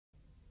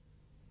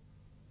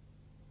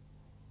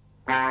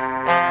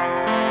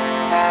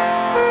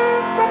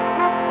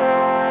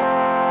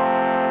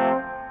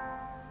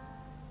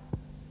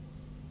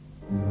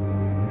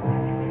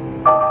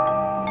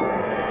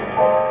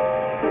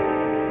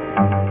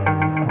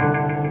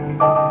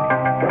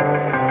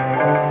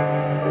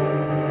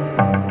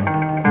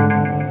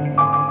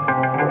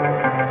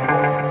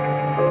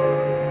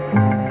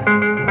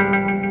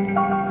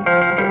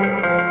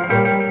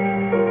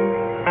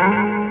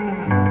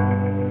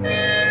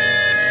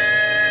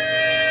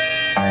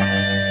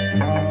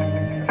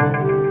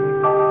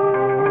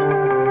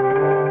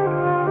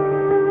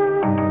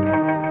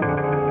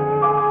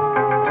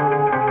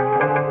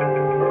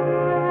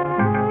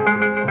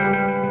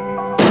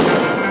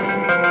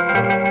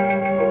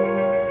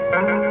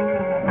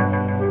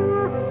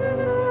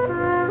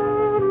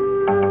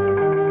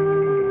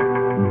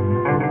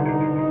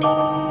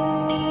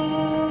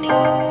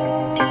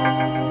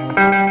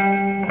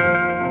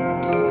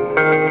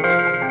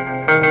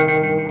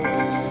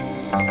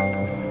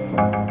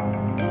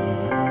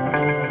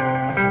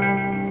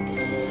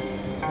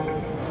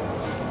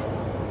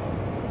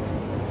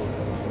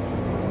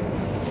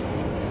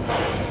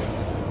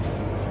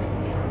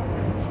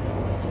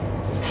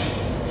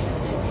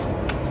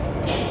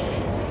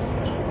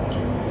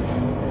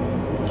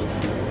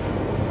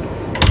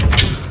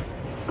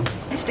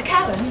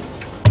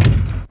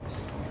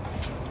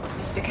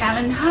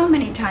Callan, how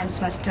many times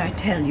must I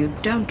tell you,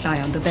 don't lie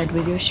on the bed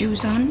with your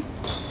shoes on?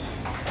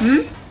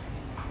 Hmm?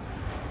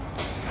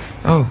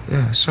 Oh,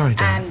 yeah, sorry,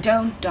 darling. And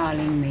don't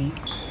darling me.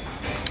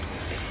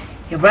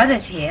 Your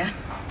brother's here.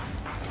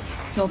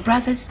 Your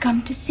brother's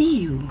come to see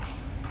you.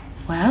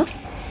 Well?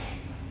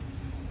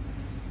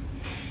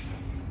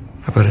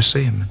 I better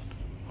see him.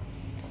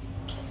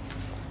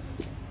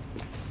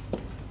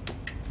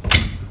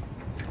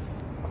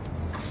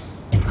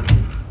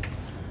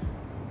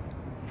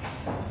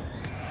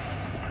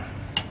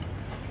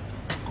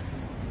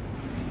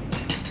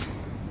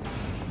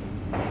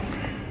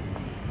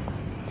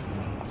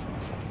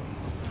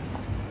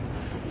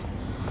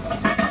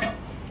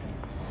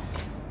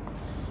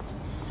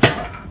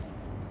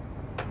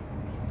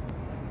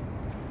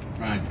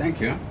 Right, thank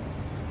you.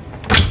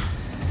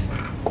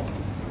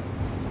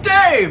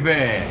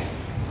 David!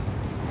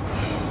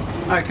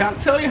 I can't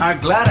tell you how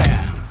glad I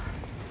am.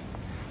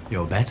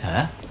 You're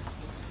better.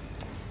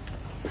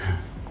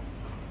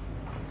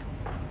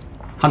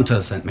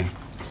 Hunter sent me.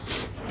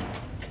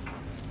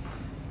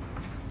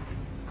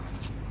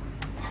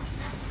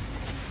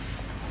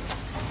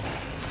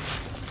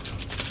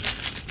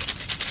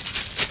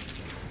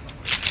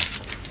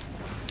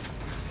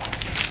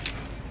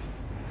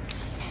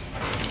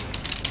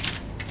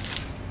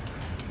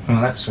 Well,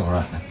 that's all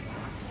right then.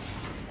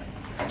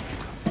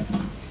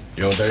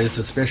 You're very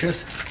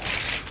suspicious?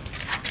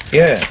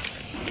 Yeah.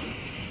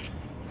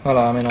 Well,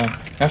 I mean, I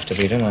have to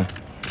be, don't I?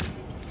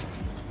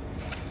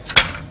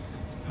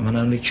 I'm an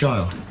only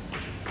child.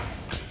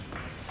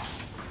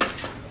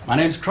 My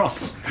name's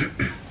Cross.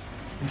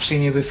 I've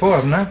seen you before,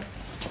 haven't I?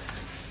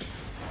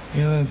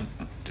 You're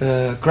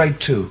grade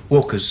 2,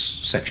 Walker's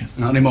section.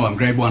 Not anymore, I'm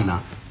grade 1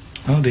 now.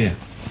 Oh, dear.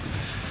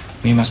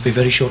 You must be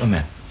very short of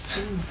men.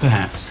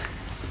 Perhaps.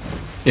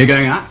 You're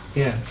going out?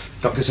 Yeah.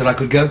 Doctor said I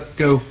could go.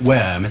 Go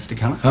where, Mr.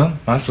 Callan? Home,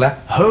 my flat.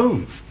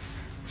 Home?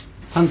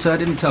 Hunter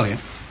didn't tell you.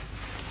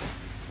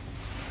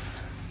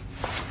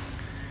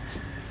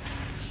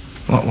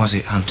 What was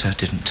it Hunter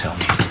didn't tell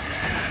me?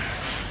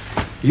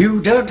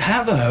 You don't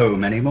have a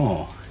home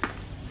anymore.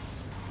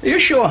 Are you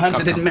sure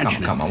Hunter didn't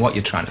mention it? Come on, what are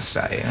you trying to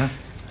say, huh?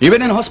 You've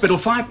been in hospital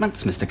 5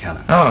 months, Mr.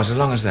 Callan. Oh, as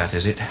long as that,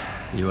 is it?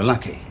 You were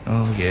lucky.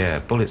 Oh, yeah.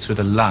 Bullet through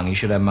the lung. You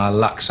should have my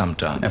luck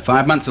sometime. Now,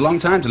 5 months a long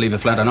time to leave a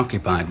flat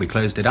unoccupied. We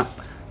closed it up.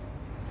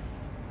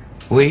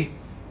 We?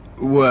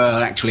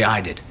 Well, actually,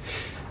 I did.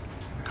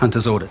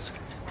 Hunter's orders.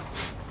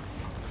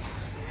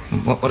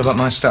 What about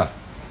my stuff?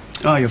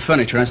 Oh, your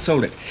furniture. I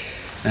sold it.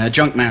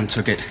 Junk man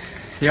took it.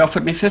 He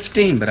offered me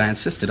 15, but I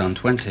insisted on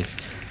 20.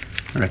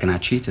 I reckon I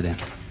cheated him.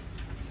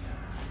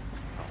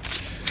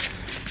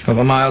 What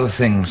about my other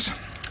things?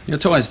 Your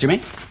toys, do you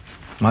mean?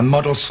 My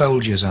model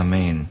soldiers, I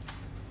mean.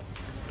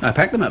 I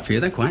packed them up for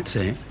you. They're quite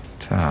safe.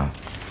 Ah.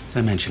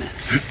 Don't mention it.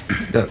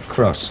 Look,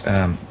 Cross,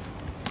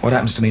 what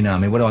happens to me now? I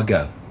mean, where do I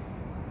go?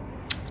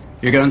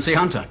 You go and see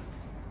Hunter.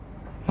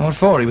 What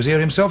for? He was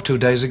here himself 2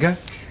 days ago.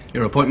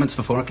 Your appointment's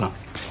for 4 o'clock.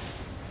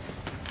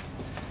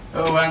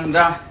 Oh, and,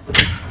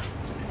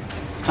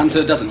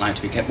 Hunter doesn't like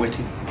to be kept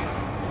waiting.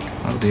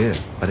 Oh, dear.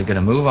 Better get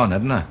a move on,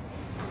 hadn't I?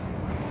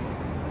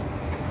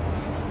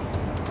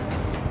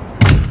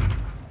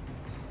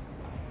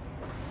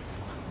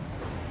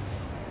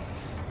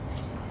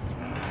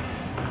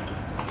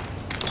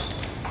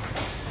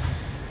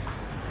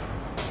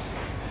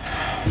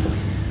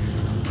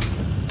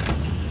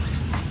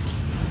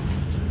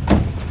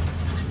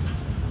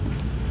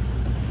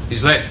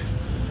 He's late.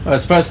 Well,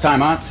 it's first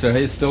time out, so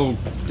he's still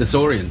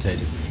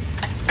disorientated.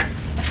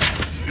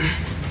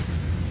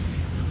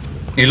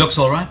 He looks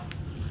all right.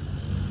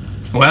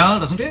 Well,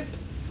 doesn't he?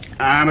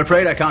 I'm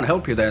afraid I can't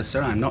help you there,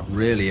 sir. I'm not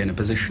really in a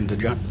position to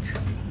judge.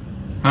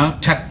 How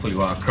tactful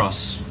you are,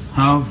 Cross.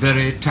 How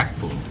very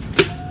tactful.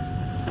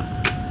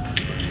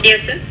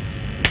 Yes, sir?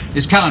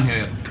 Is Callan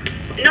here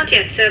yet? Not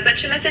yet, sir, but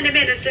shall I send him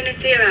in as soon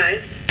as he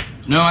arrives?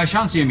 No, I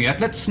shan't see him yet.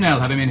 Let Snell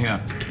have him in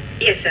here.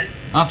 Yes, sir.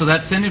 After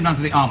that, send him down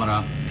to the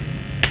armourer.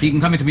 He can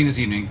come in to me this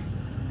evening.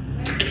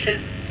 Sir.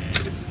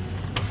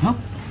 Well,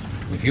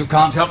 if you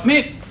can't help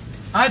me,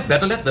 I'd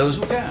better let those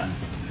who can.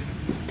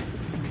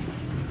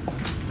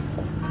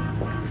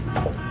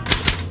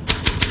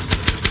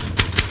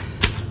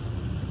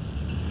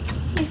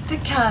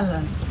 Mr.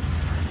 Callan,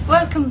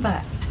 welcome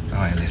back.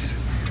 Hi, Liz.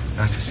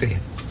 Nice to see you.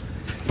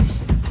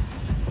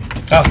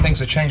 Oh, things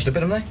have changed a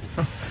bit, haven't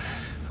they?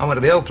 I went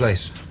to the old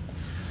place.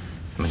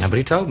 I mean,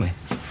 nobody told me.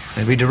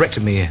 They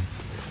redirected me here.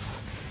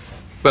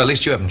 Well, at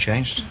least you haven't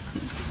changed.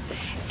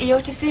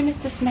 You're to see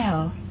Mr.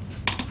 Snell.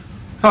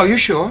 Oh, you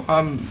sure?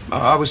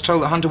 I was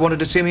told that Hunter wanted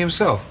to see me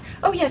himself.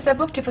 Oh, yes, I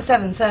booked you for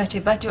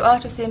 7:30, but you are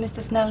to see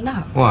Mr. Snell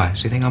now. Why?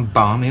 Does he think I'm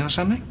balmy or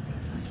something?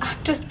 I'm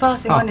just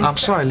passing Oh, on his... I'm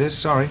sorry, Liz.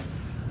 Sorry.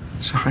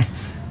 Sorry.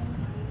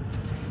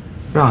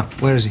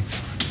 Right, where is he?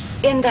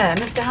 In there,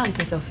 Mr.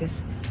 Hunter's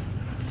office.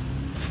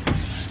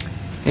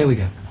 Here we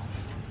go.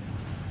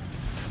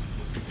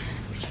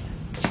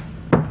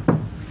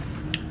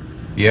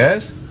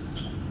 Yes?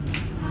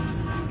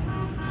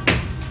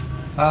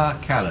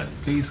 Callan,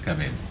 please come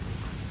in.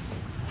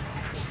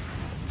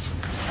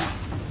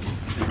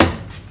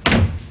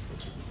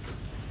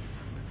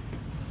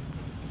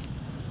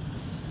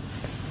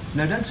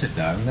 No, don't sit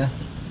down.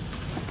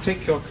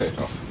 Take your coat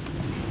off.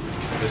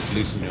 Just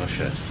loosen your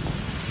shirt.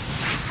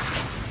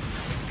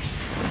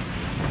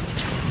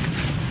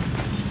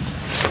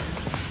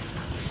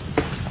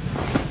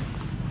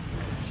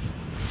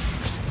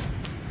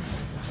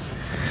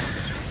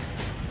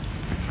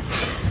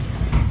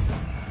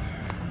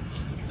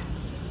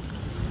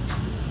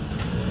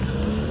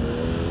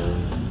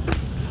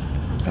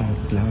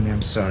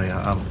 I'm sorry,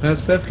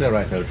 That's perfectly all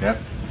right, old chap.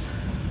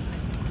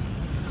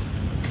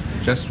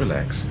 Just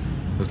relax.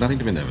 There's nothing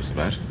to be nervous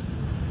about.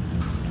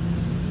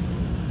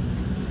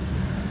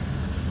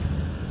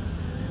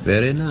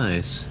 Very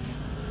nice.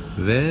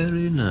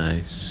 Very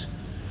nice.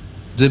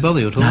 Does it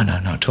bother you at all? No,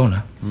 not at all,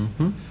 no.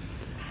 Mm-hmm.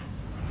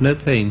 No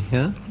pain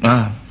here?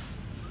 Ah.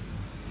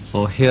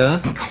 Or here?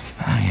 Oh,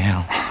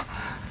 yeah.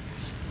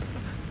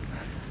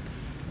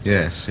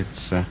 Yes,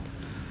 it's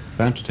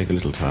bound to take a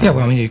little time. Yeah,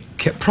 well, I mean, you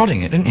kept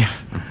prodding it, didn't you?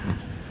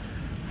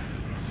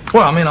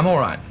 Well, I mean, I'm all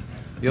right.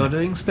 You're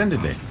doing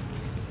splendidly.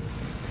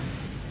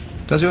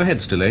 Does your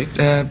head still ache?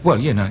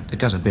 Well, you know, it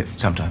does a bit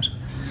sometimes.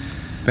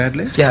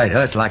 Badly? Yeah, it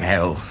hurts like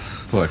hell.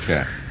 Poor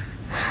chap.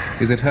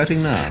 Is it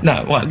hurting now?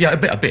 No, well, yeah,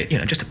 a bit, you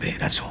know, just a bit,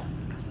 that's all.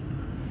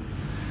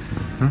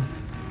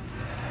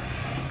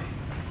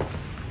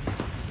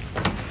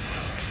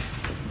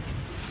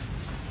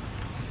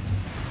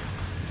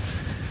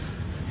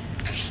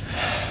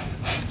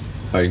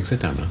 Oh, you can sit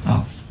down now.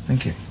 Oh,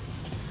 thank you.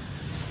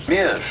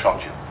 Mears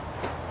shot you,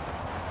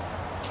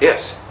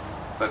 Yes.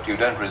 but you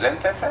don't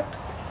resent that fact?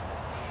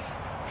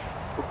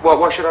 Well,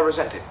 why should I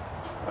resent it?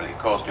 Well, he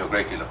caused you a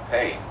great deal of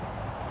pain.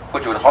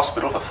 Put you in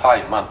hospital for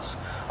 5 months.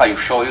 Are you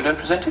sure you don't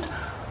resent it?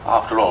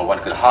 After all, one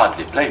could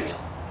hardly blame you.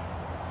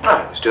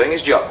 No, he was doing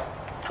his job.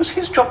 It was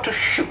his job to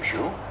shoot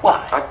you.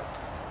 Why?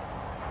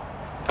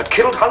 I'd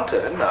killed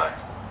Hunter, hadn't I?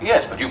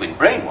 Yes, but you've been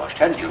brainwashed,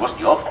 hadn't you? It wasn't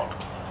your fault.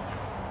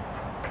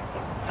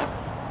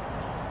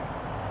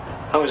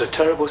 That was a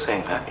terrible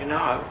thing, that, you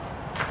know.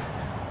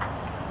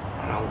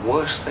 The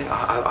worst thing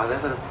I've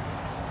ever...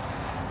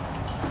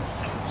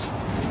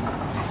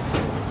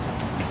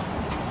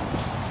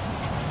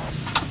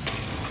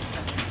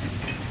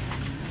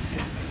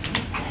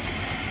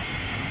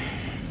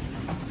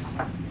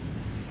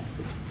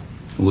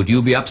 Would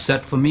you be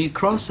upset for me,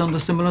 Cross, under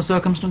similar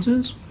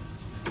circumstances?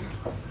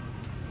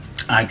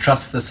 I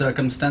trust the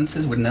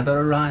circumstances would never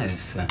arise,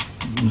 sir.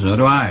 So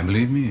do I,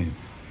 believe me.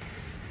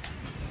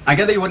 I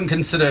gather you wouldn't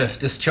consider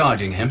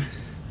discharging him.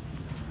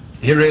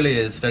 He really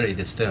is very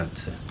disturbed,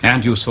 sir.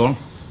 And useful.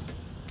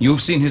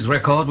 You've seen his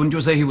record. Wouldn't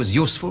you say he was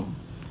useful?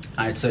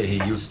 I'd say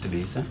he used to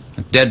be, sir.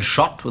 A dead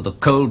shot with a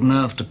cold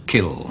nerve to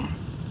kill.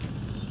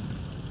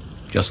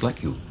 Just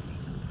like you.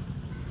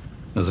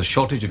 There's a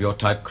shortage of your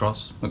type,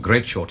 Cross. A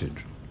great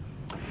shortage.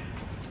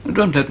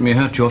 Don't let me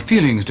hurt your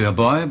feelings, dear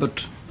boy,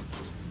 but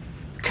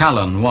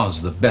Callan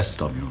was the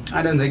best of you.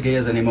 I don't think he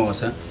is anymore,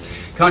 sir.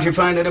 Can't you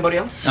find anybody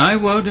else? I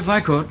would if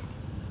I could.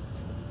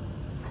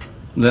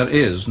 There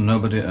is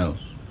nobody else.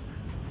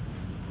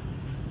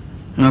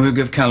 I will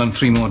give Callan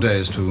 3 more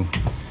days to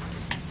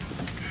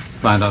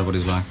find out what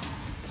he's like.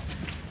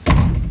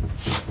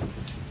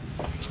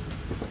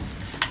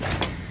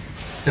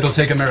 It'll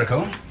take a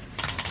miracle.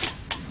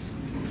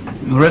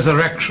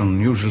 Resurrection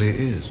usually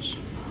is.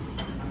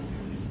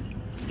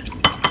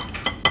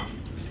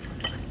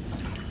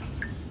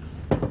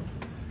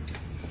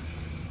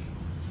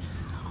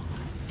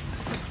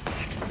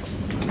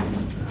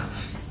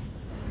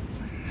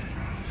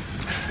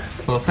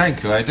 Well,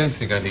 thank you. I don't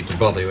think I need to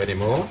bother you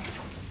anymore.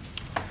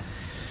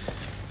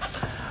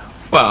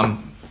 Well,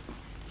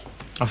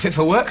 I'm fit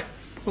for work.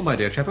 Well, my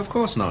dear chap, of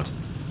course not.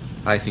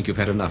 I think you've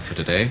had enough for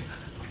today.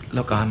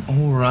 Look, I'm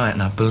all right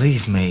now,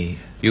 believe me.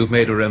 You've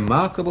made a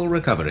remarkable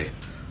recovery.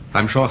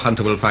 I'm sure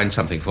Hunter will find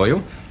something for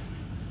you.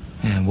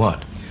 Yeah,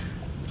 what?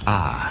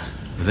 Ah,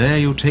 there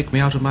you take me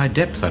out of my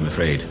depth, I'm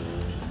afraid.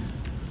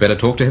 Better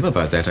talk to him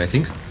about that, I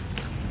think.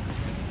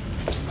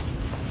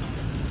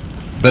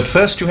 But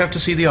first you have to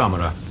see the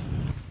armourer.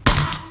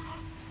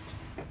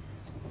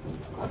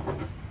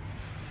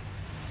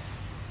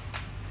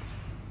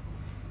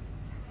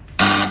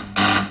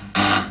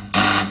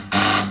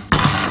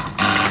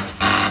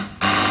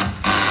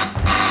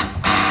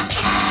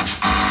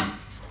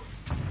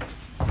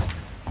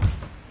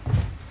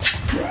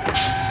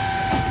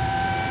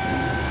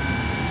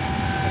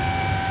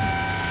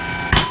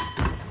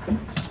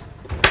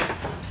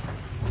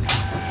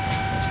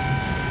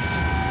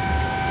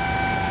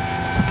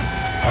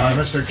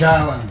 Mr.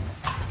 Callan.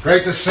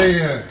 Great to see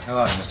you. How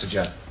are you, Mr.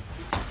 Judd?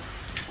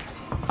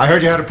 I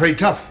heard you had it pretty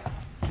tough.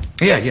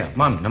 Yeah,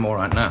 I'm all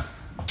right now.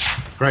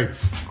 Great.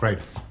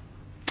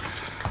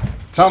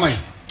 Tell me,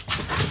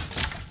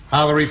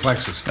 how are the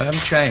reflexes? They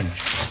haven't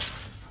changed.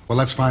 Well,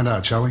 let's find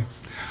out, shall we?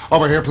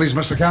 Over here, please,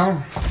 Mr.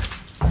 Callan.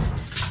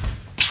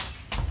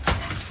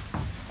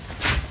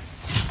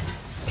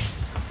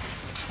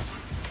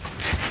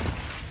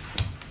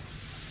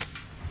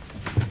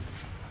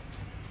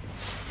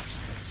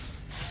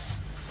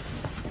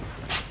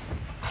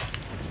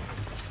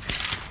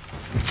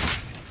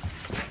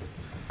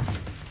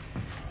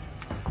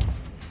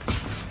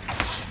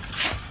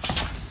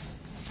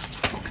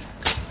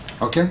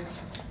 Okay?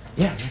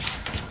 Yeah.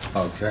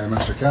 Okay,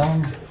 Mr.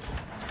 Callan.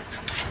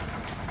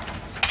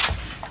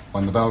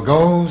 When the bell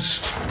goes...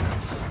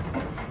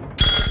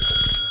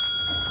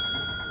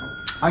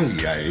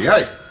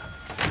 Ay.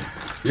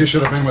 You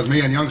should have been with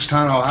me in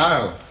Youngstown,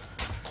 Ohio.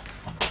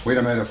 We'd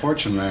have made a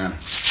fortune, man.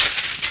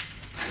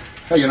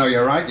 Hey, you know,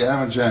 you're right, you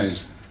haven't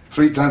changed.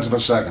 0.3 of a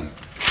second.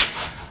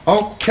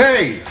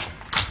 Okay.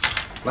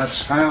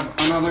 Let's have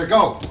another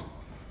go.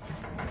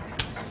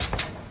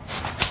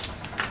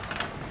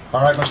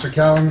 All right, Mr.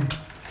 Callan.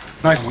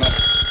 Nice one.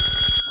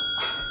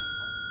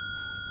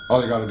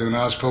 All you gotta do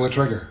now is pull the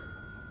trigger.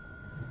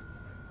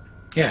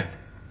 Yeah.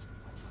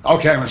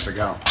 Okay, Mr.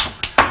 Callan.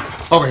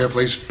 Over here,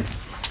 please.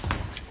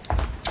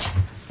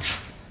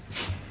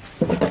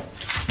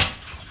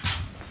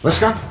 This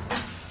gun?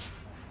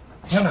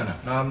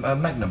 No,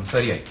 Magnum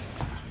 38.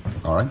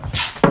 All right.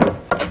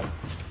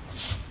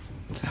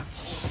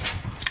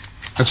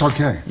 It's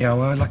okay. Yeah,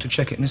 well, I'd like to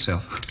check it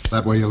myself.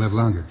 That way you live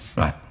longer.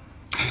 Right.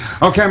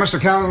 Okay, Mr.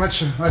 Callan,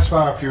 let's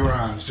fire a few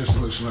rounds just to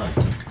loosen up.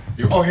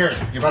 Here,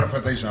 you better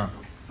put these on.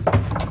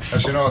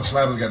 As you know, it's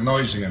liable to get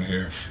noisy in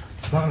here.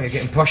 Blimey, you're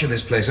getting posh at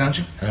this place, aren't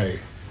you? Hey,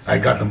 I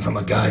got them from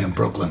a guy in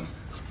Brooklyn.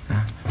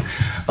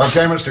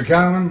 Okay, Mr.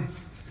 Callan,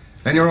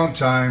 in your own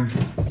time.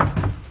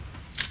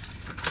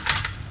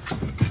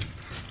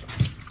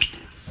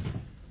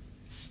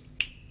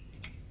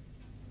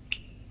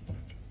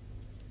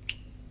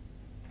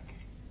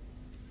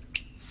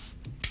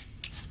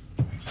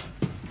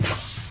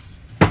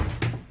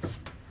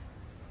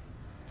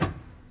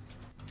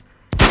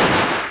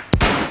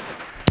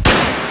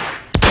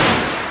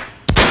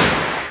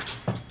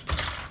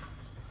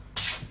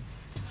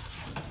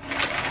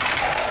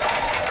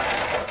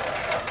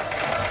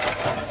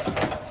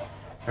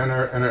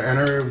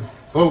 Enter.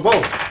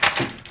 Bull.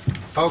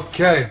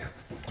 Okay.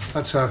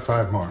 Let's have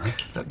 5 more.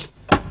 Do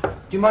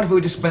you mind if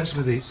we dispense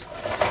with these?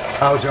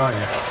 I'll join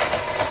you.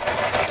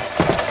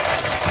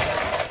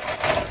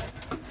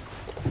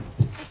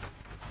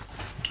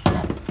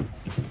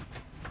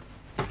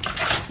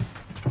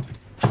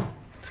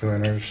 Two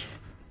inners,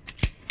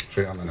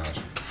 3 on the nose.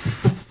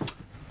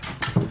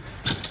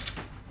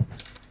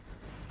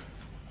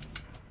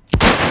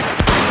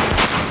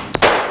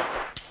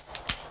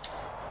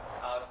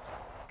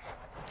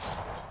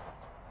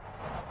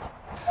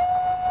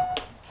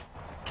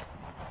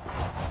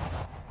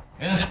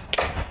 Yes?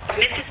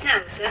 Mr.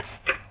 Snell, sir.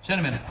 Send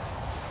him in.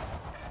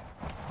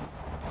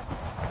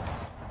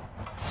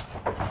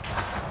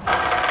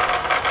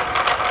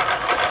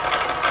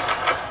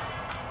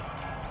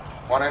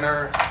 One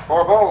inner,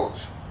 4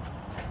 bowls.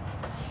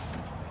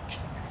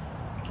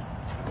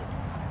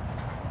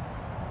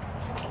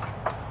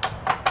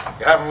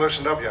 You haven't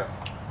loosened up yet.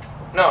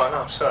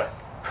 No, sorry.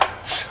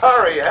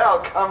 Sorry, Al,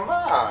 come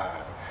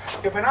on.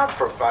 You've been out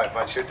for 5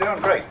 months. You're doing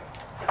great.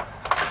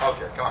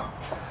 Okay, come on.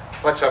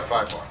 Let's have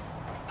 5 more.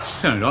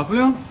 Turn it off, will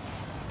you?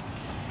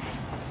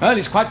 Well,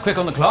 he's quite quick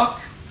on the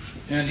clock.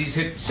 And he's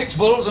hit 6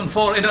 bulls and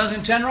 4 inners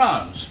in 10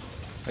 rounds.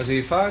 Has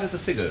he fired at the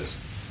figures?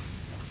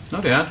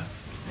 Not yet.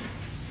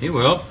 He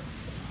will.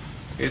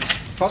 It's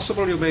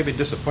possible you may be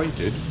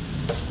disappointed.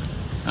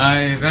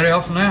 I very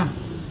often am.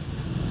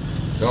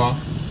 Go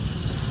on.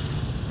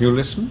 You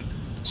listened?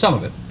 Some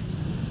of it.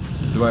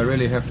 Do I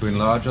really have to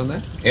enlarge on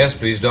that? Yes,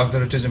 please,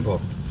 Doctor. It is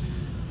important.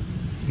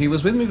 He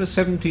was with me for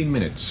 17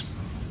 minutes.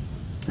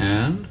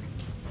 And?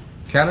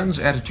 Callan's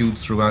attitude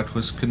throughout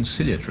was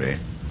conciliatory,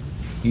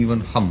 even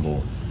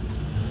humble.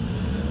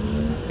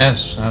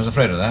 Yes, I was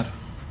afraid of that.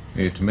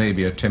 It may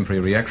be a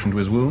temporary reaction to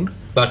his wound.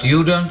 But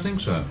you don't think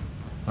so?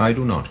 I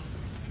do not.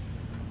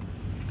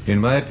 In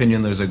my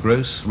opinion, there's a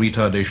gross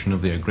retardation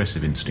of the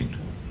aggressive instinct.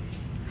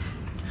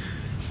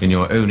 In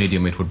your own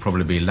idiom, it would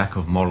probably be lack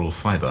of moral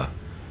fiber.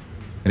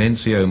 An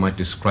NCO might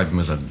describe him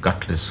as a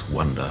gutless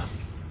wonder.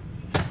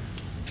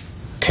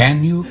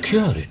 Can you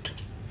cure it?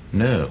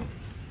 No.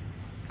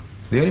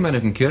 The only man who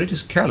can cure it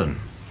is Callan.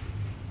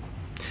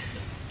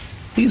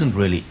 He isn't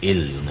really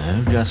ill, you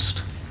know,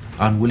 just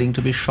unwilling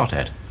to be shot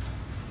at.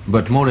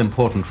 But more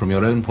important from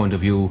your own point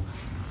of view,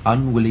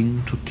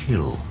 unwilling to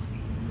kill.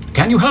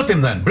 Can you help him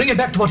then? Bring him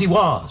back to what he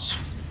was.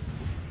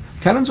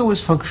 Callan's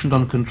always functioned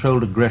on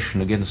controlled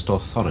aggression against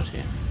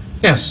authority.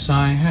 Yes,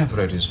 I have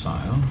read his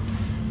file.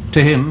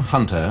 To him,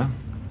 Hunter,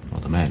 or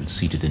the man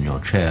seated in your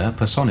chair,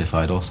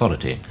 personified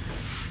authority,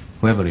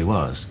 whoever he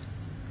was.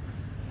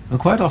 And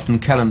quite often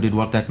Callan did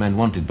what that man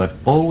wanted, but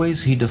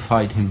always he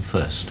defied him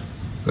first.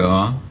 Go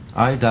on.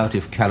 I doubt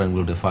if Callan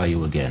will defy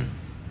you again.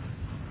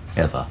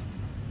 Ever.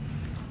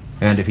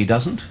 And if he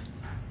doesn't,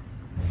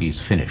 he's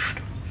finished.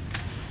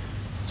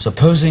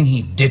 Supposing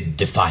he did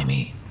defy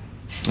me?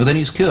 Well, then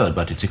he's cured,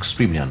 but it's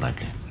extremely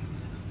unlikely.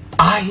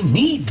 I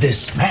need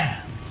this man.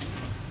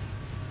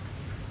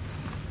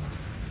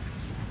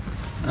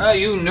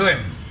 You knew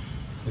him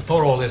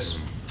before all this.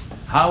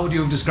 How would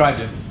you have described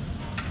him?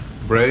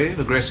 Brave,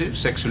 aggressive,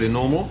 sexually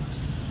normal.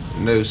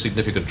 No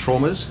significant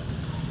traumas.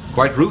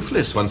 Quite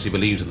ruthless once he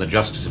believes in the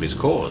justice of his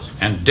cause.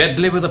 And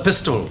deadly with a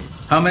pistol.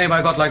 How many have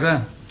I got like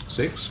that?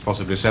 6,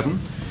 possibly 7.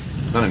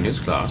 None in his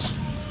class.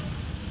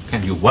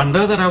 Can you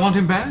wonder that I want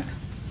him back?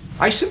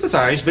 I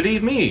sympathize,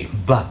 believe me.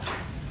 But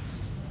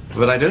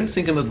But I don't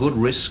think him a good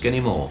risk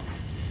anymore.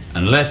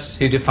 unless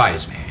he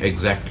defies me.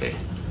 Exactly.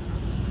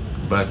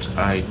 But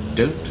I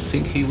don't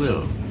think he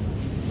will.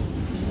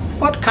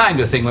 What kind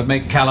of thing would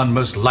make Callan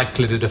most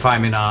likely to defy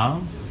me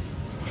now?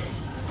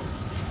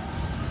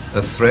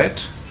 A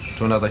threat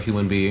to another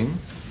human being?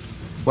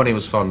 One he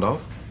was fond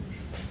of?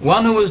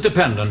 One who was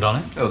dependent on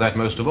it? Oh, that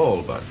most of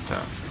all, but...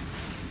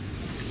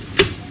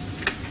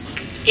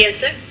 Yes,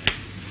 sir.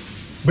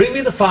 Bring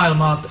me the file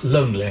marked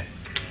Lonely.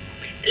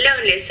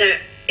 Lonely, sir.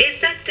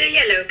 Is that the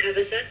yellow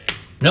cover, sir?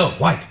 No,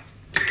 white.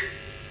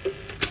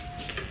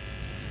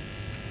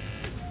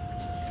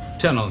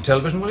 Turn on the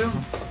television, will you?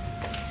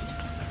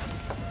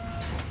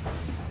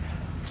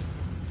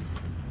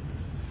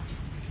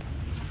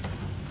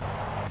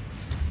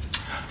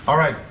 All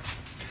right.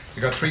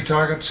 You got 3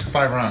 targets,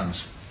 5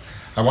 rounds.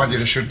 I want you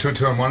to shoot 2,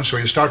 2, and 1. So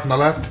you start from the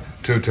left,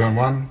 2, 2, and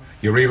 1.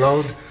 You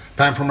reload,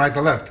 pan from right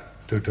to left,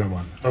 2, 2, and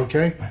 1.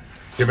 Okay?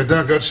 You've been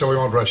doing good, so we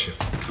won't rush you.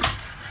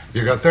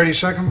 You got 30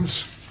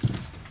 seconds.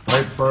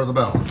 Wait for the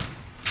bell.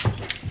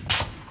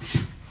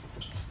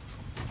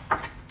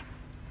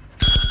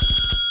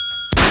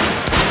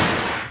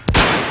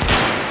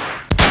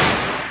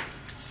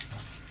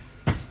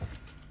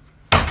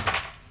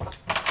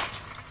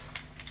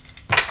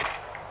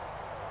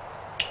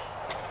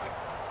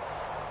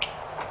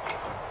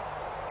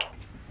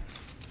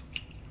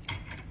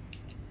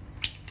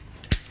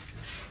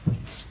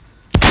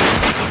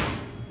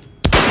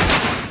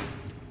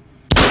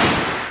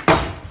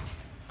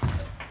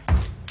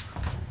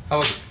 How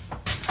was it?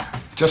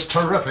 Just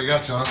terrific,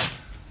 that's all.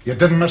 You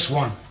didn't miss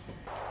one.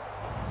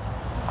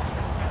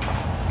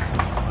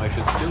 I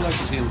should still like to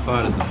see him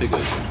fire in the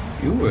figures.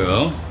 You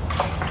will.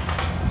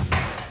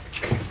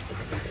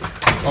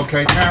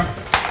 Okay, count.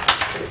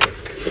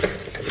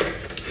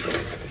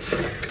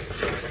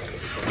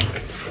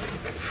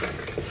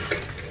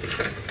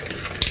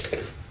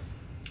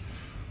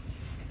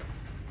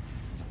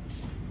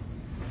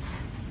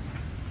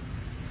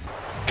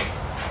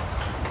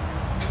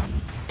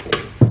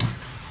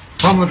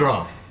 From the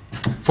draw.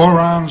 4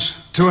 rounds,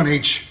 2 in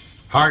each,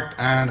 heart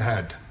and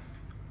head.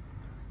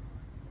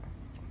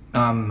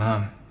 I'm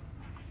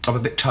a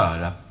bit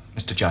tired,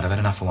 Mr. Judd. I've had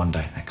enough for one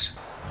day, thanks.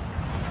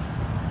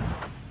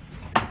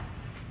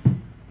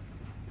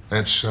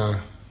 That's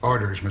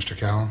orders, Mr.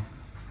 Callan.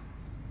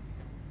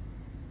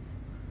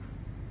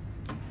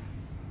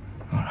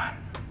 All right.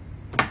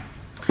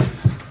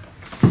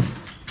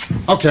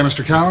 Okay,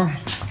 Mr. Callan.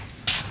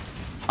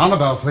 On the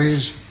bell,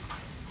 please.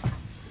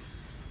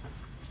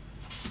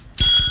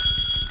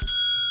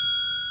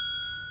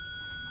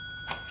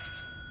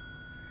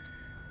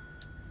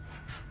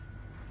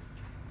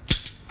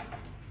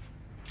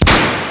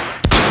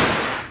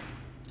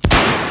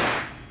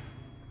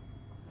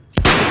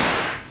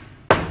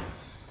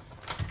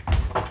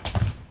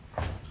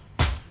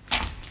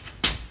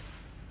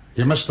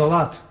 You missed a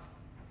lot.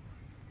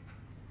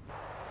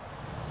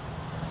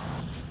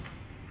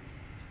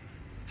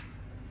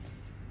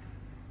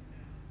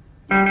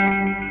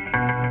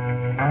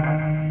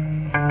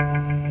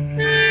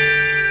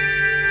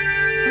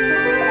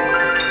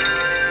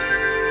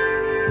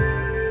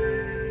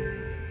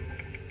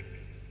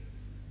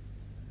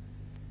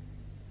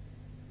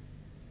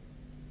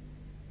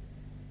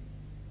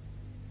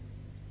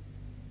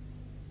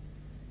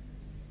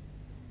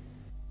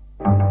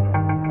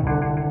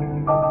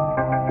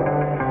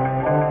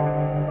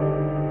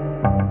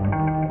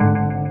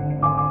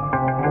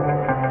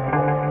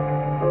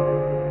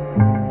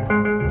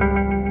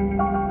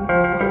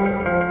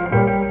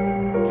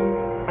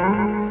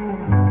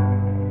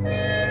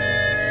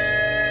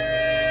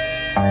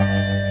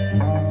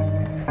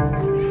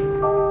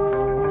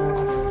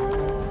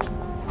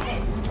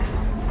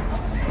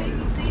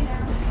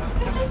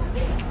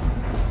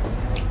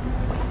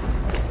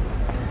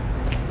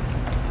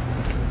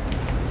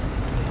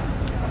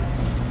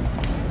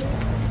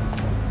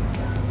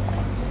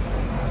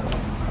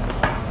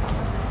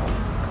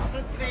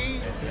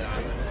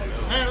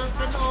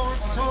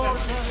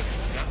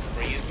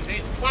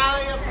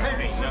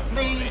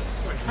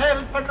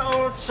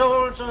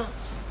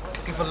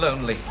 Looking for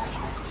Lonely.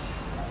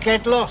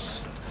 Get lost.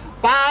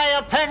 Buy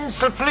a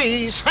pencil,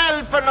 please.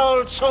 Help an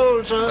old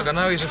soldier. Look, I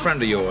know he's a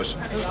friend of yours.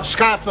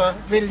 Scapa,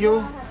 will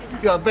you?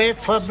 You're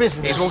bad for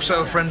business. He's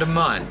also a friend of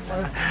mine.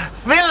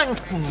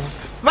 Wellington!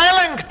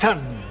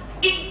 Wellington!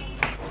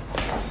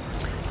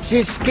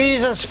 These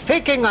geezer's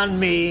picking on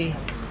me.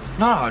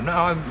 No,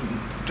 I'm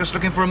just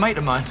looking for a mate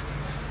of mine.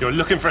 You're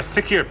looking for a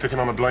thick ear picking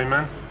on a blind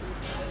man?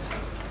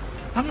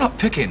 I'm not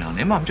picking on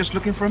him. I'm just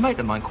looking for a mate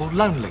of mine called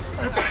Lonely.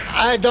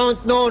 I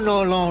don't know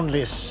no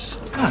lonelies.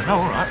 No,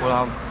 all right.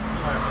 Well,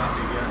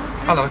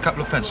 I'll have a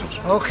couple of pencils.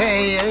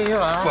 Okay, here you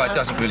are. Well, it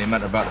doesn't really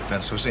matter about the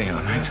pencils, here,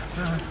 mate.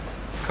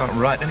 Can't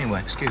write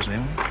anyway. Excuse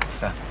me.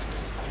 There.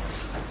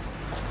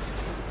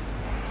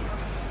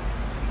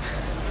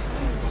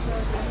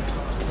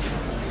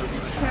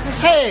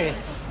 Hey,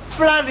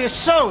 bloody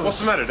soul. What's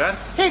the matter, Dad?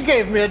 He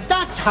gave me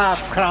that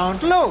half-crown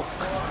look.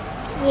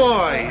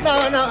 Why?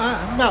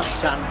 No,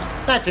 son.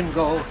 Let him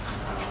go.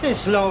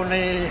 He's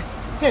lonely.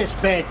 It's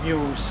bad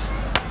news.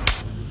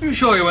 You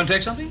sure you won't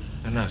take something?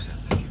 No, sir.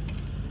 Thank you.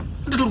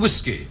 A little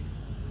whiskey.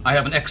 I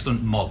have an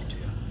excellent malt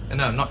here.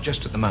 No, not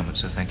just at the moment,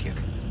 sir. Thank you.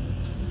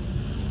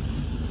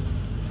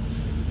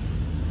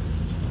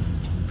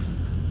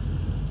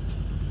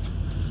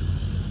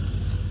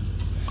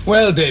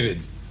 Well,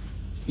 David,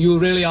 you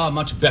really are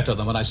much better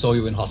than when I saw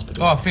you in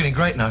hospital. Oh, I'm feeling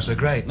great now, sir.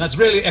 Great. That's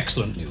really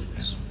excellent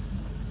news.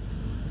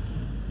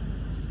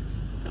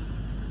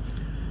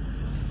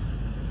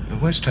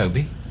 Where's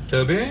Toby?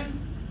 Toby?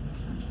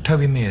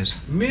 Toby Mears.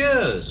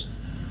 Mears?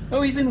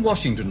 Oh, he's in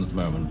Washington at the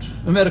moment.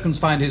 Americans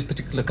find his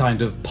particular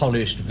kind of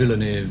polished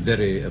villainy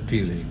very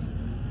appealing.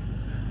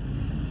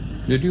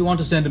 Did you want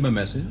to send him a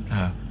message?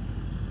 No.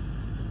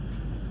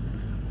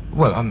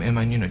 Well, I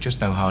mean, you know, just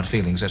no hard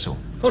feelings, that's all.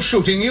 For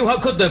shooting you? How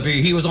could there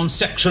be? He was on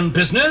section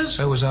business.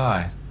 So was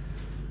I.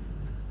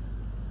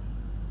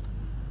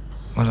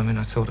 Well, I mean,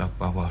 I thought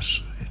I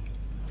was.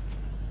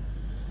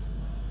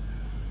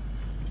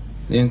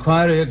 The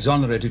inquiry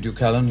exonerated you,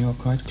 Callan. You're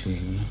quite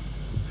clean.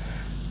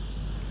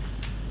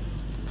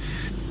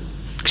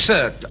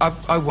 Sir,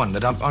 I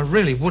wondered. I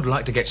really would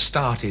like to get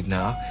started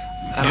now.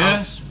 And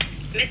Yes?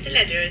 Mr.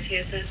 Lederer is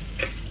here, sir.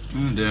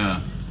 Oh,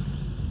 dear.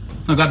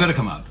 Look, I'd better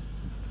come out.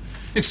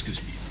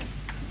 Excuse me.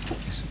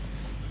 Yes.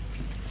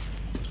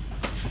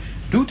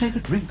 Do take a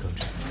drink,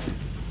 Coach.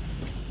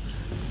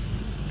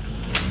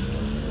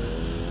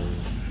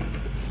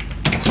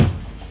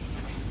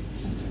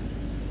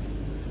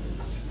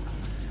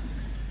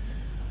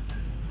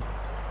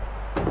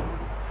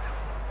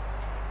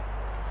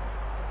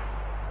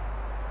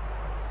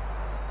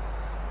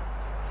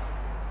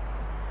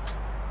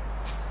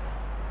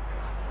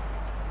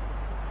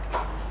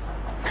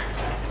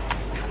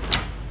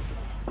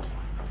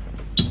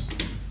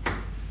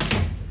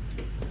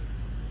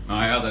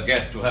 My other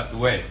guest will have to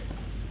wait.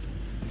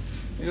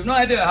 You have no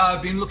idea how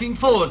I've been looking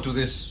forward to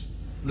this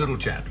little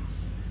chat.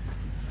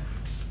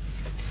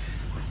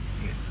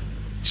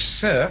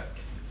 Sir,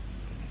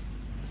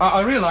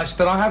 I realise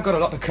that I have got a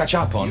lot to catch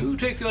up on. You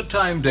take your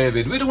time,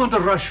 David. We don't want to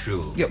rush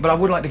you. Yeah, but I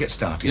would like to get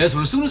started. Yes,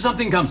 well, as soon as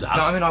something comes up...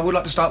 No, I mean, I would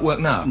like to start work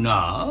now.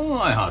 No,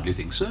 I hardly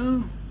think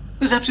so.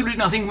 There's absolutely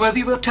nothing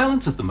worthy of your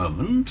talents at the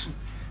moment.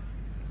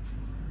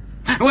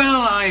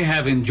 Well, I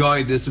have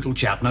enjoyed this little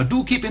chat. Now,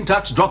 do keep in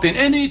touch. Drop in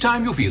any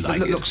time you feel like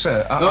Look, it. Look,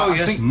 sir, I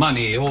yes, think...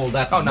 money, all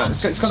that Oh, no,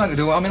 nonsense. it's got nothing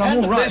to do... I mean, I'm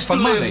And all right place for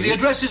to live. money. The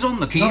address is on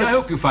the key. No, I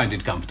hope you find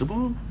it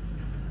comfortable.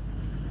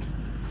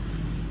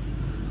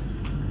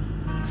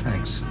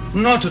 Thanks.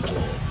 Not at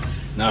all.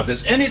 Now, if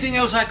there's anything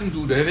else I can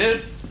do,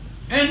 David,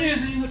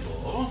 anything at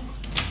all...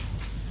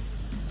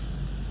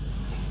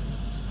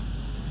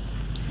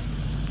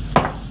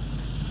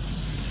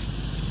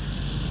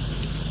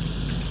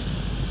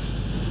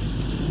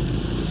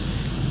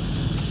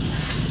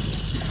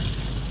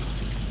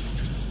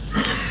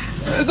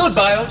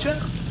 Goodbye, old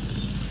chap.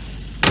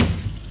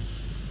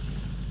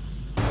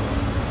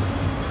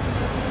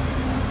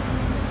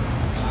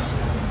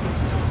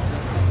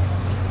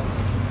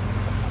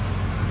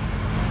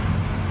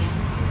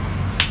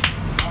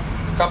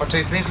 Cup of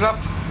tea, please,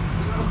 love.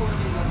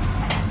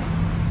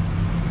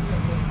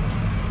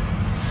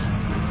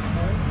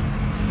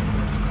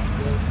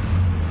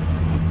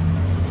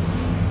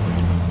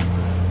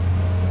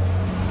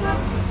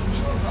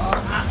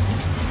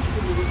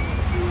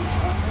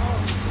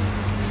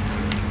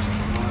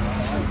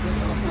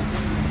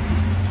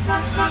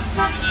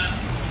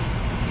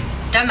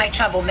 Don't make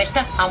trouble,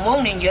 mister. I'm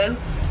warning you.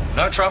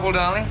 No trouble,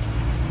 darling.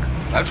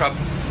 No trouble.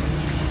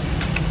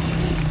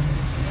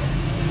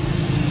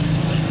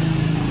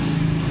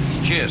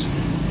 Cheers.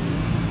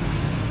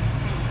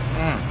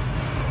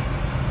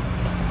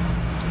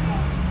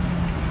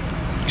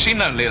 You seem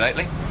lonely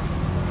lately?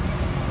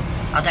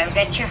 I don't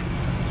get you.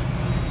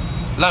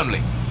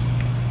 Lonely.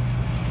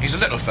 He's a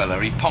little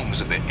fella. He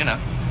pongs a bit, you know.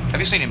 Have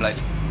you seen him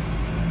lately?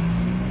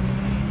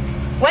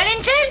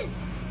 Wellington!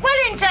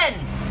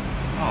 Wellington!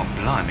 Oh,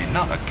 blimey,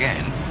 not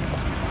again.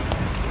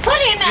 Put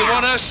him You out!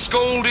 want her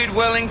scolded,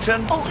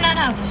 Wellington? Oh,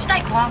 no.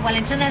 Stay quiet,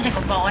 Wellington. There's a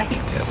good boy.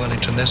 Yeah,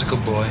 Wellington, there's a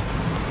good boy.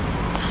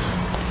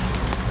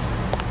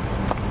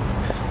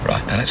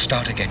 Right, now let's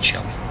start again,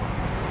 shall we?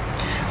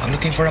 I'm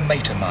looking for a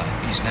mate of mine.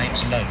 His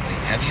name's Lonely.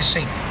 Have you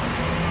seen him?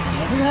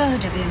 Never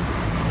heard of him.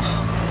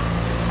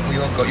 Well,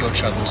 you have got your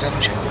troubles,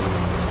 haven't you?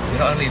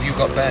 Not only have you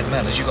got bad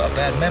manners, you've got a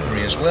bad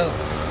memory as well.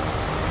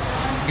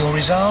 You're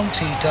his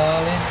auntie,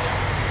 darling.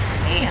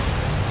 Here.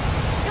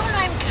 Your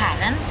name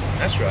Callan?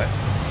 That's right.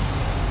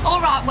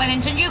 All right,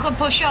 Wellington, you can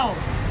push off.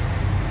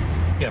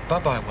 Yeah,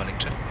 bye-bye,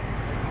 Wellington.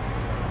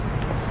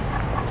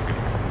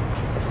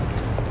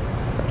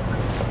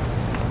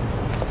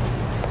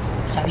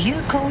 So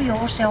you call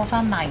yourself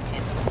a mate of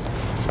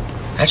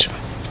his? That's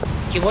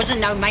right. You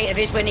wasn't no mate of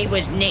his when he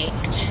was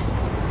nicked.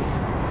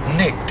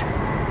 Nicked?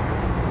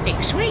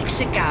 6 weeks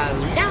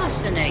ago,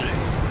 larceny.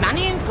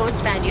 Money and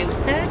goods value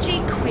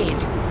 30 quid.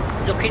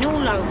 Looking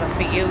all over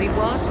for you he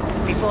was,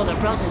 before the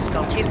Rozzers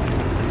got him.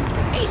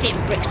 He's in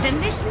Brixton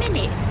this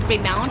minute,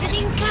 remanded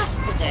in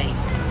custody.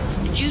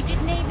 and you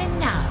didn't even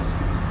know.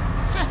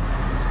 Huh.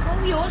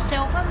 Call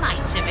yourself a mate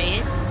of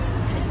his.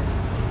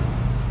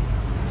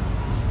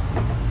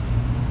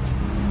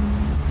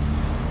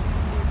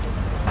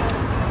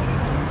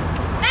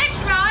 That's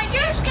right,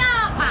 you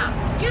Scarper.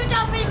 You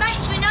don't be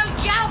mates with no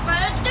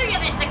jailbirds, do you,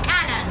 Mr.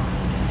 Callan?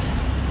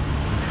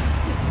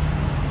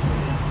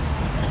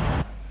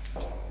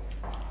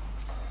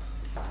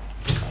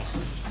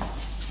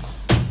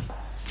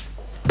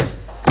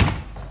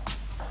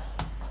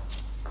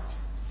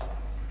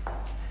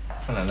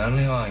 Hello,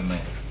 Lonely. How are you, mate?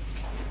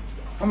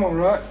 I'm all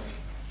right.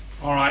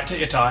 All right, take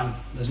your time.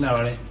 There's no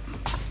hurry.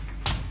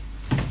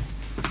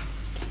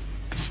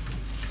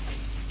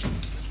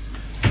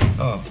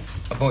 Oh,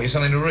 I bought you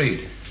something to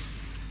read.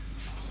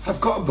 I've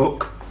got a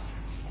book.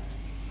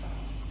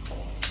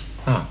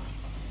 Oh.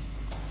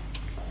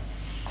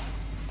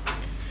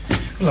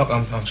 Look,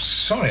 I'm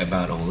sorry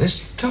about all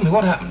this. Tell me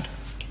what happened.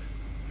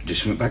 I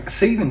just went back to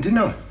thieving, didn't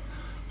I?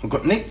 I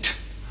got nicked.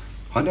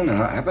 I don't know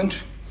how it happened.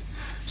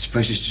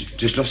 Suppose it's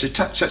just lost a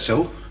touch, that's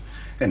all.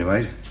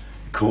 Anyway, it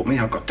caught me,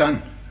 I got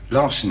done.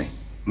 Larceny,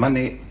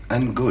 money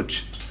and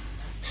goods.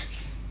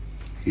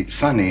 It's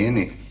funny, isn't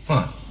it?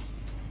 What?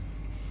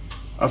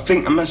 I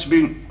think I must have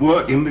been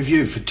working with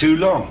you for too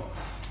long.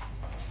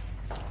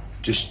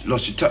 Just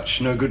lost a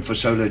touch, no good for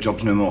solo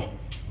jobs no more.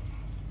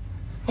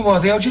 Well, why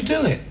the hell did you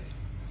do it?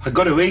 I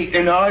got to eat,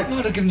 didn't I? Well,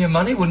 I'd have given you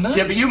money, wouldn't I?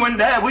 Yeah, but you weren't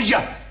there, was you?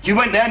 You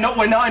weren't there, not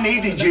when I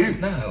needed you.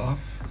 No,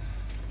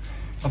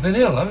 I've been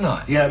ill, haven't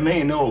I? Yeah,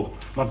 me and all.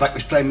 My back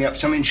was playing me up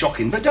something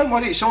shocking. But don't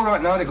worry, it's all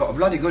right now. They've got a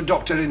bloody good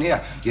doctor in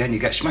here. Yeah, and you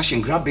get smashing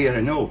grub here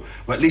and all.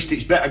 Well, at least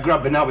it's better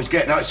grub than I was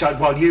getting outside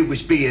while you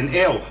was being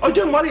ill. Oh,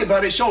 don't worry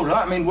about it. It's all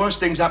right. I mean, worse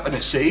things happen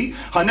at sea.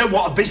 I know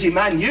what a busy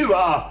man you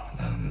are.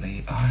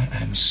 Lonely, I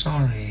am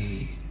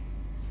sorry.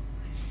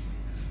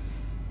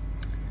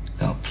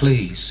 Now,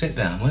 please, sit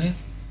down, will you?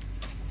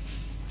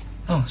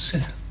 Oh,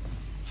 sit.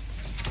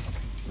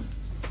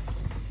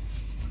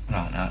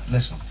 Right, now,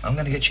 listen. I'm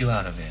going to get you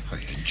out of here. Oh,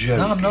 you're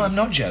joking. No, I'm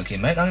not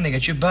joking, mate. I'm going to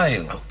get you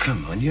bail. Oh,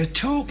 come on, you're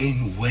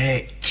talking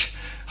wet.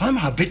 I'm a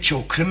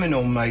habitual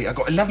criminal, mate. I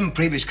got 11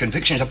 previous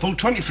convictions. I pulled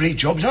 23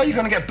 jobs. How are you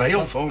going to get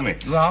bail for me?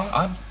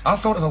 Well, I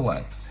thought of a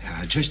way.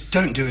 Yeah, just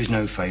don't do us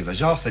no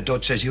favours. Arthur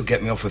Dodd says he'll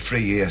get me off for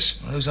 3 years.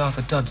 Well, who's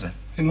Arthur Dodds, then?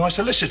 He's my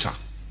solicitor.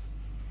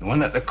 The one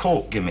that the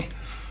court give me.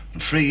 In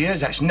 3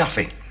 years, that's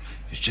nothing.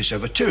 It's just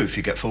over 2 if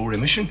you get full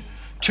remission.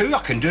 2, I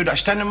can do it. I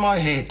stand on my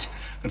head.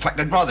 In fact,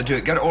 I'd rather do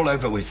it, get it all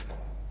over with.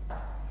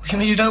 You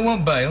mean you don't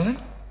want bail, then?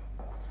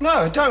 No,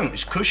 I don't.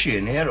 It's cushy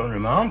in here on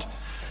remand.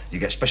 You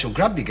get special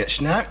grub, you get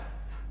snout.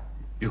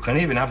 You can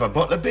even have a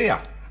bottle of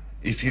beer.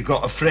 If you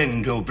got a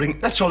friend who'll bring...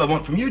 That's all I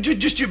want from you.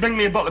 Just you bring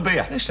me a bottle of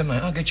beer. Listen,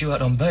 mate, I'll get you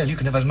out on bail. You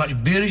can have as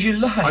much beer as you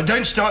like. I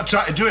don't start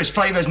trying to do us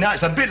favours now.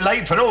 It's a bit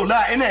late for all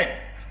that, isn't it?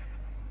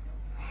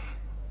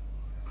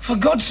 For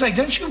God's sake,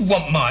 don't you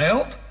want my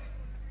help?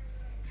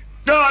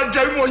 No, I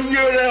don't want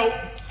your help.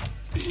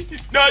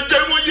 No, I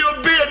don't want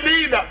your beer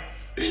neither.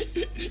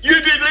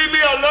 You did leave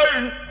me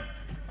alone.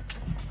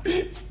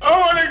 I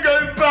want to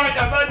go back.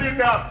 I've had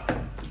enough.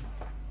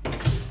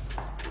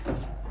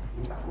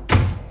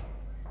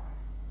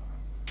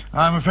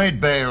 I'm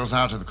afraid bail's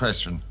out of the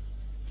question.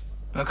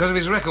 Because of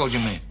his record, you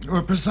mean?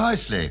 Well,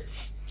 precisely.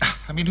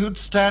 I mean, who'd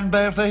stand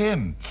bail for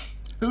him?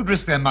 Who'd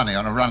risk their money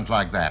on a runt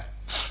like that?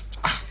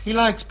 He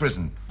likes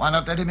prison. Why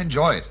not let him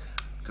enjoy it?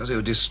 Because it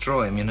would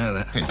destroy him, you know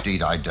that.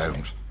 Indeed, I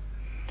don't.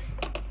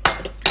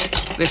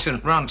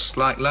 Listen, runts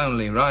like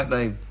Lonely, right?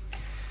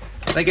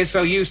 They get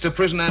so used to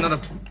prison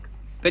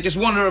they just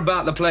wander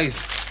about the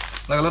place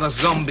like a lot of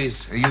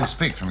zombies. You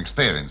speak from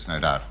experience, no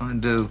doubt. I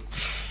do.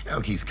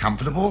 Look, he's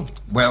comfortable,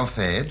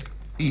 well-fed.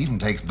 He even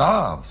takes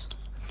baths.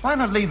 Why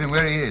not leave him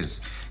where he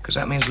is? Because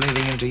that means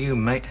leaving him to you,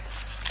 mate.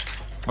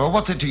 Well,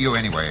 what's it to you,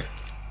 anyway?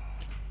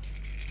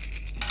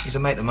 He's a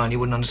mate of mine. You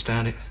wouldn't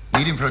understand it.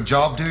 Need him for a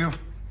job, do you?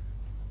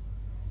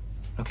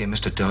 Look here,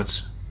 Mr.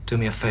 Dodds. Do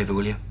me a favour,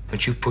 will you?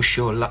 Don't you push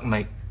your luck,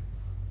 mate.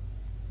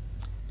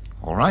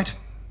 All right.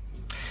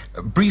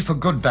 Brief a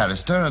good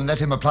barrister and let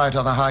him apply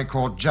to the High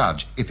Court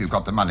judge, if you've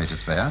got the money to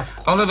spare.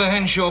 Oliver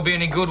Henshaw be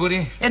any good, would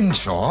he?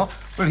 Henshaw?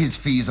 Well, his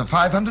fees are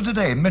 $500 a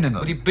day, minimum.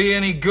 Would he be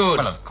any good?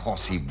 Well, of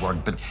course he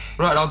would, but...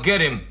 Right, I'll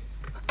get him.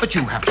 But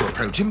you have to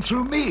approach him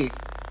through me.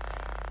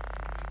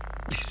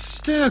 He's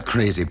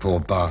stir-crazy, poor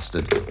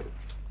bastard.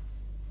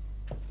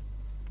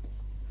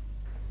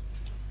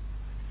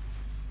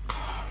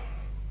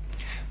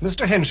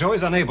 Mr. Henshaw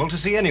is unable to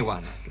see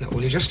anyone. Look,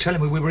 will you just tell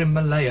him we were in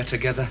Malaya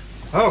together?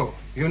 Oh,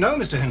 you know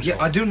Mr. Henshaw?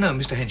 Yeah, I do know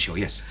Mr. Henshaw,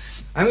 yes.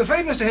 I'm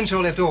afraid Mr. Henshaw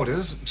left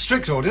orders,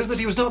 strict orders, that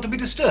he was not to be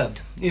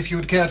disturbed. If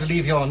you'd care to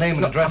leave your name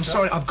and address... I'm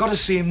sorry, I've got to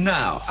see him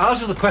now. Out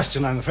of the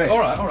question, I'm afraid. All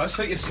right,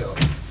 suit yourself.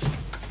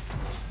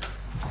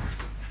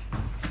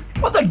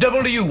 What the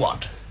devil do you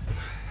want?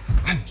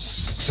 I'm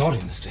sorry,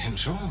 Mr.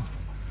 Henshaw.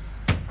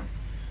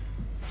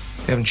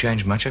 You haven't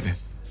changed much, have you?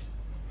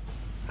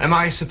 Am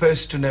I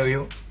supposed to know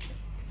you?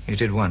 You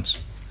did once.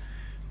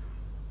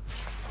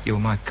 You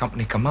were my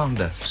company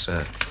commander,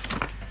 sir.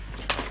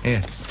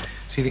 Here,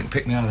 see if you can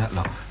pick me out of that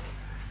lot.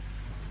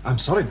 I'm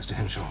sorry, Mr.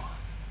 Henshaw.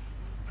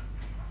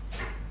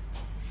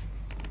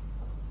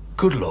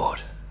 Good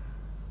Lord.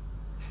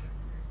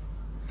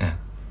 Yeah.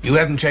 You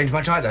haven't changed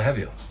much either, have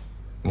you?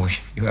 Well,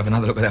 you have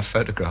another look at that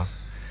photograph.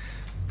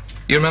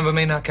 You remember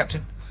me now,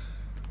 Captain?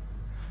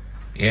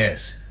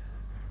 Yes.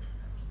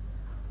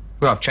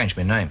 Well, I've changed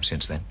my name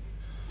since then.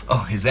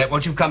 Oh, is that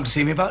what you've come to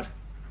see me about?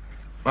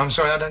 I'm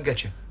sorry, I don't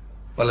get you.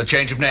 Well, a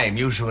change of name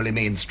usually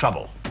means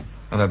trouble.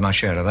 I've had my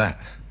share of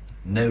that.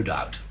 No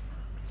doubt.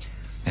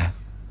 Yeah.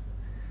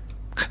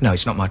 No,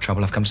 it's not my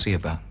trouble I've come to see you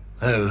about.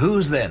 Oh,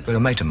 who's then? Well, a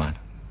mate of mine.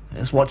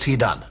 Yes, what's he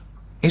done?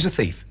 He's a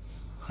thief.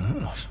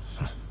 Oh.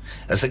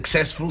 A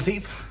successful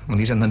thief? Well,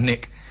 he's in the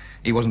nick.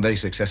 He wasn't very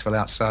successful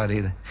outside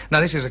either. Now,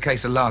 this is a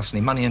case of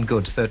larceny, money and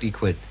goods, 30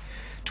 quid.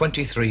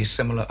 23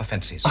 similar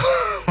offences.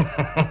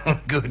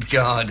 Good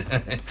God.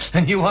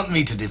 And you want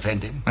me to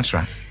defend him? That's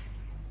right.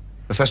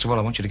 But first of all,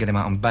 I want you to get him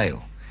out on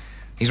bail.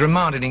 He's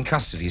remanded in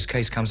custody. His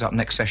case comes up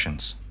next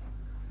sessions.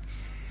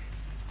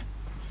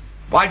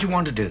 Why do you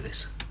want to do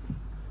this?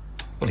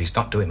 Well, he's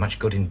not doing much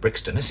good in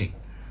Brixton, is he?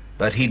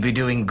 But he'd be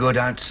doing good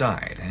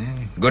outside,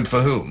 eh? Good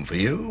for whom? For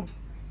you?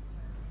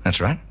 That's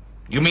right.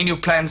 You mean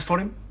you've plans for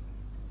him?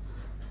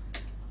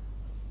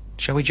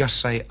 Shall we just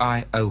say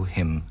I owe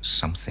him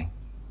something?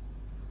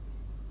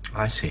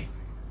 I see.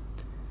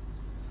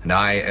 And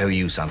I owe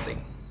you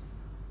something.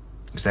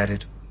 Is that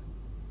it?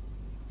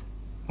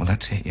 Well,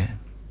 that's it, yeah.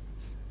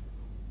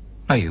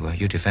 No,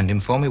 you defend him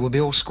for me, we'll be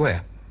all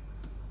square.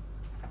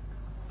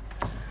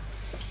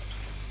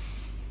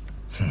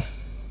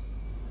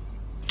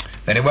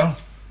 Very well.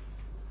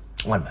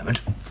 One moment.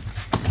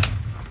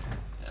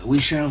 We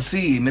shall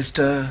see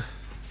Mr.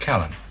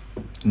 Callan.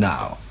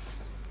 Now.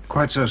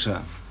 Quite so,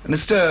 sir.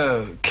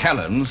 Mr.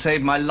 Callan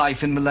saved my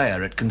life in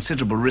Malaya at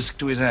considerable risk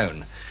to his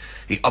own.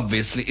 He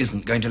obviously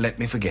isn't going to let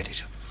me forget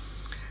it.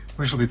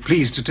 We shall be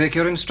pleased to take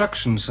your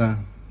instructions, sir.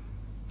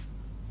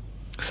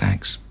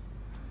 Thanks.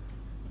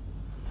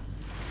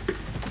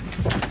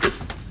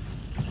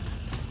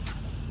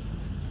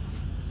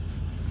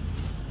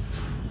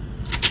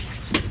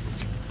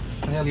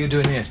 What the hell are you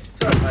doing here?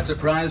 So, I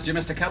surprised you,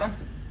 Mr. Callan?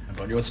 I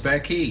brought you a spare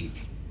key.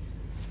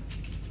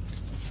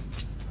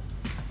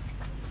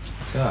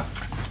 Ah.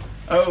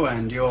 Oh,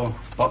 and your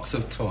box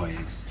of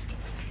toys.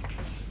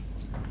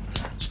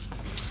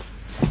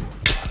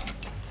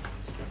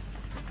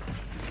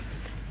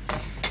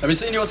 Have you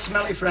seen your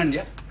smelly friend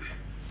yet?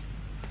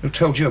 Who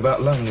told you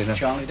about loneliness?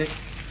 Charlie did.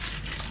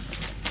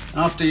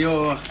 After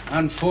your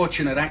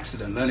unfortunate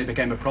accident, learning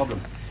became a problem.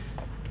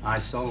 I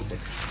solved it.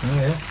 Oh,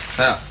 yeah?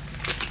 How?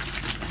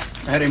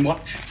 I had him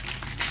watch.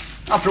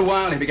 After a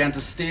while, he began to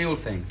steal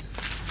things.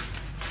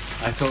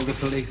 I told the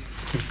police.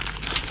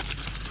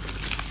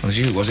 It was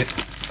you, was it?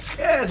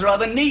 Yeah, it's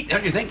rather neat,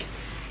 don't you think?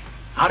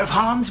 Out of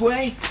harm's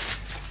way.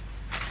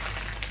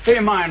 Do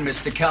you mind,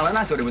 Mr. Callan?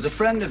 I thought he was a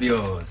friend of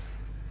yours.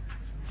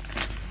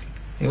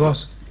 He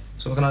was.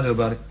 So what can I do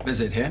about it?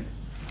 Visit him.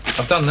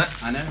 I've done that.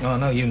 I know. Oh, I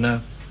know, you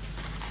know.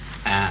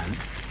 And?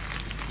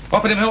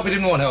 Offered him help, he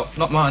didn't want help.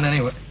 Not mine,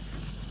 anyway.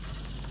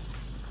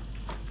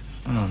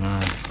 Oh, no.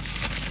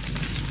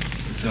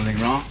 Is something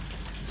wrong?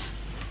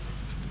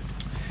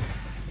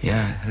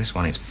 Yeah, this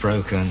one, it's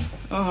broken.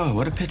 Oh,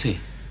 what a pity.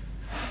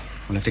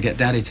 We'll have to get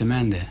Daddy to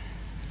mend it.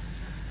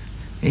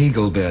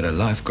 Eagle Bearer,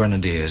 Life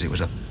Grenadiers. It was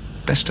the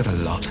best of the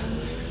lot.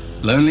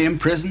 Lonely in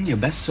prison, your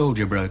best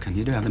soldier broken.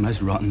 You do have the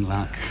most rotten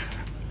luck.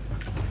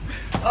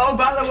 Oh,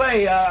 by the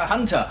way,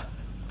 Hunter.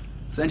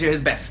 Send you his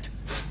best.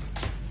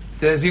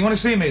 Does he want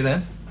to see me,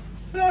 then?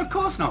 No, of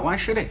course not. Why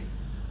should he?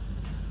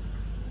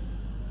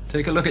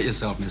 Take a look at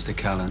yourself, Mr.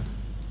 Callan.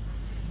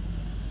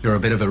 You're a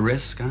bit of a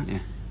risk, aren't you?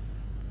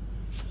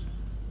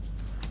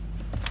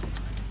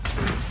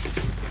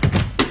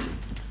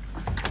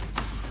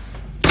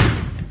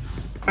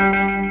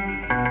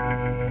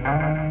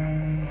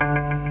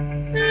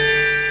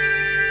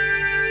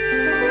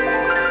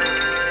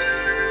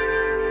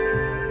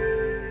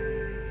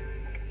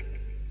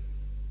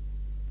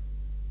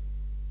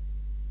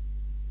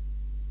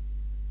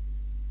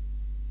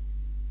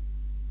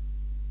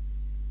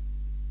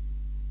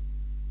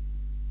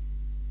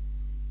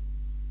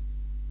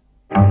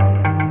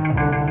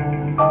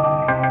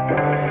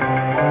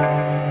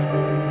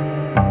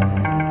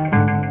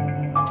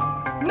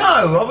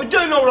 No, I was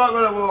doing all right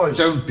when I was.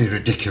 Don't be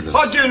ridiculous.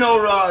 I'm doing all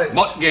right.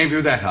 What gave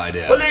you that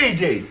idea? Well, he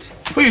did.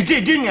 Well, you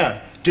did, didn't you?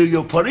 Do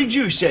your porridge,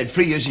 you said.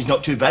 3 years is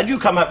not too bad. You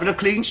come up with a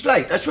clean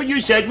slate. That's what you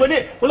said, wasn't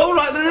it? Well, all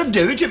right, then I'll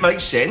do it. It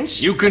makes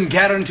sense. You can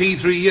guarantee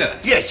 3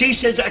 years? Yes, he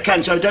says that I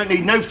can, so I don't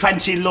need no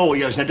fancy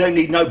lawyers, and I don't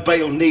need no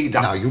bail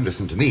neither. Now, you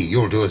listen to me.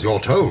 You'll do as you're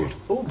told.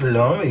 Oh,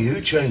 blimey,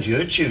 you changed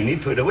your tune. He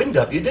put the wind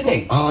up you, didn't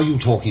he? Are you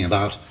talking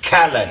about?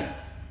 Callan.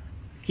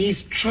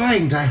 He's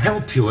trying to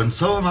help you, and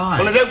so am I.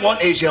 Well, I don't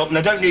want his help, and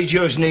I don't need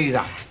yours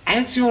neither.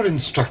 As your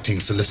instructing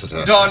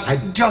solicitor... Dodds,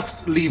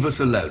 just leave us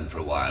alone for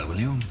a while, will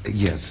you?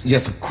 Yes,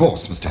 of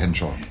course, Mr.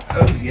 Henshaw.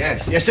 Oh,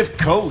 yes, of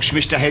course,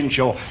 Mr.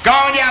 Henshaw. Go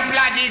on, you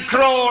bloody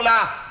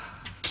crawler!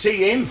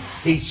 See him?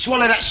 He'd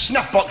swallow that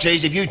snuff box of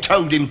his if you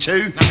told him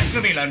to. Now,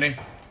 listen to me, Lonely.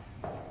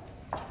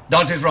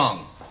 Dodds is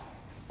wrong.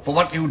 For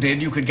what you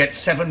did, you could get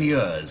 7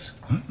 years.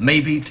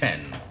 Maybe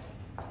 10.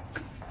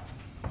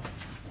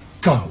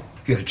 Go.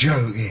 You're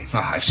joking. Oh,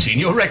 I've seen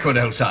your record,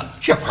 old son.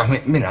 Yeah,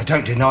 I mean, I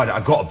don't deny that I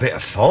got a bit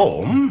of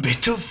form.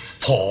 Bit of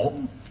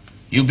form?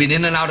 You've been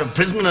in and out of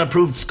prison and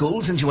approved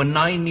school since you were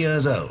 9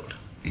 years old.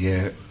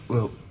 Yeah,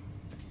 well,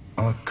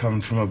 I come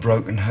from a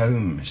broken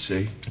home, you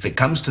see. If it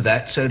comes to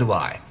that, so do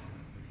I.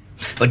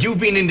 But you've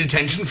been in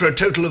detention for a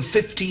total of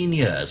 15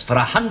 years for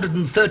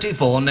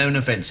 134 known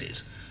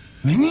offences.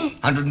 Many?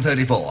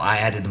 134. I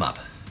added them up.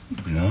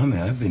 Blimey,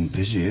 I've been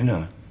busy, you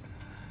know.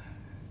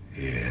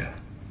 Yeah.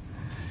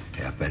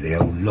 Yeah, I bet the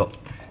old lot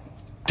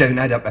don't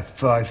add up to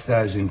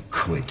 5,000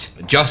 quid.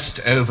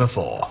 Just over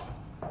 4.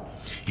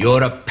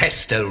 You're a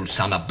pest, old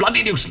son, a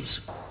bloody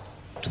nuisance.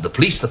 To the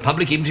police, the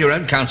public, even to your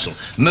own counsel.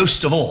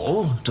 Most of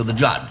all, to the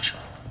judge.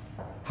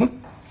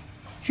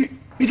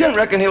 You don't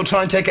reckon he'll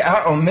try and take it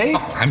out on me?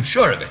 Oh, I'm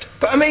sure of it.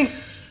 But I mean,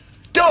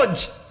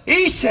 Dodge,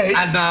 he said...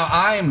 And now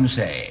I'm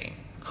saying,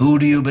 who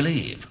do you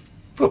believe?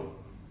 Well,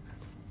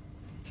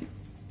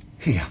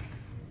 here,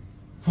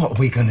 what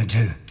are we going to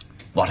do?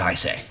 What I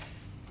say.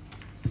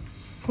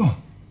 What?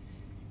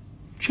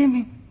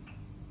 Jimmy,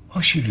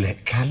 I should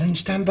let Callan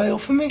stand bail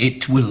for me?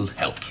 It will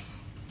help.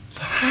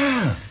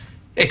 How?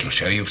 It'll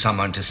show you've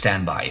someone to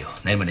stand by you.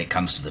 Then when it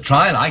comes to the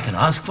trial, I can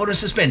ask for a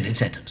suspended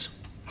sentence.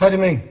 How do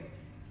you mean?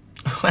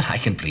 Well, I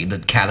can plead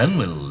that Callan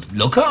will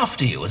look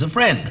after you as a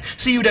friend,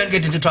 so you don't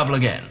get into trouble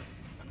again.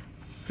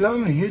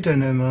 Blimey, you don't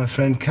know my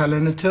friend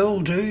Callan at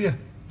all, do you?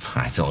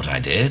 I thought I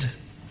did.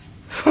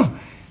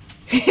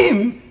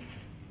 Him?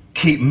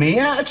 Keep me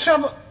out of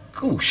trouble?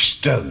 Oh,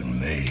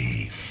 stone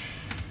me.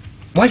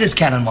 Why does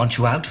Callan want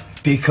you out?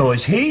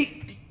 Because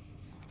he...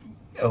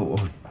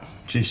 Oh,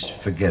 just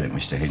forget it,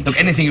 Mr. Hinch. Look,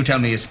 anything you tell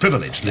me is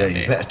privileged, Yeah,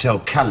 Lenny. you better tell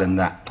Callan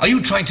that. Are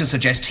you trying to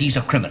suggest he's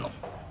a criminal?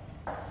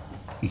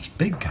 He's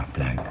big, that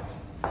bloke.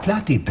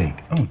 Bloody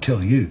big. I'll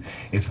tell you,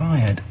 if I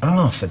had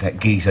half of that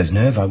geezer's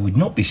nerve, I would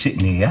not be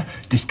sitting here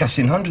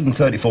discussing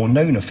 134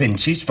 known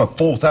offences for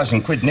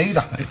 4,000 quid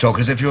neither. You talk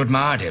as if you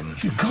admired him.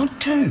 You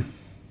got to.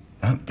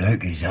 That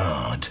bloke is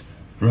hard.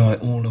 Right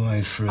all the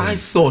way through. I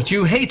thought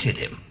you hated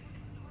him.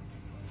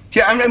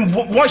 Yeah, and then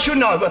why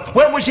shouldn't I?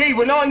 Where was he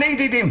when I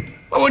needed him?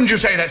 Well, wouldn't you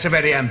say that's a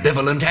very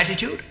ambivalent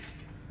attitude?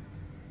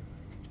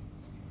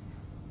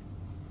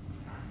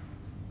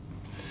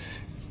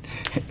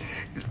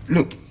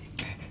 Look,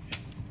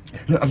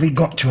 have we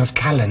got to have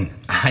Callan?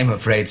 I'm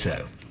afraid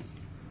so.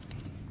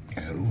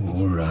 Oh,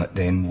 all right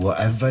then,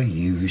 whatever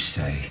you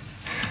say.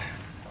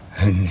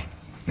 And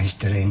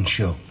Mr.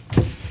 Henshaw,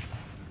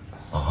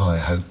 I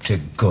hope to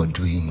God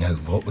we know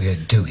what we're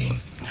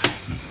doing.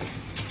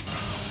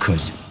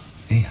 'Cause,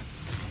 here,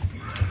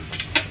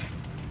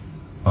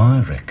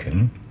 I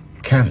reckon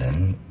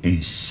Callan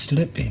is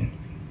slipping.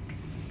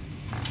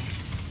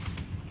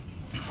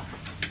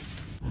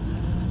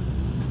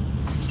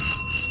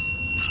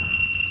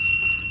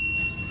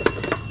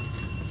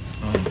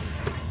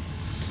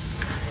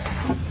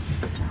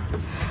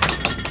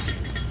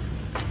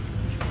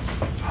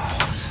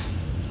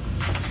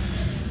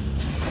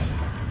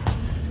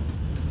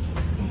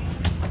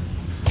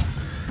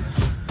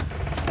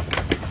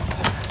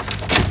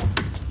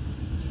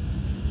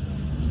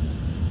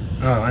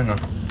 Oh, hang on.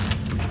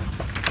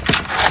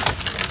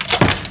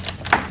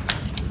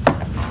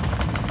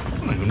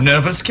 Are you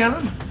nervous,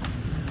 Callan?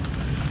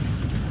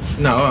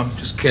 No, I'm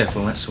just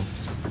careful, that's all.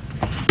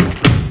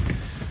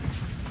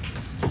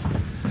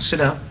 Now, sit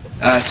down.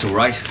 That's all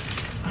right.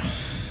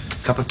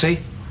 Cup of tea?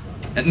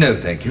 No,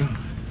 thank you.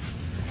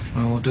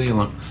 Well, what do you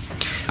want?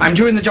 I'm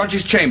due in the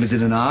judge's chambers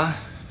in an hour.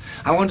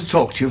 I want to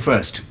talk to you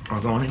first.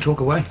 I'll go on and talk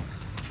away.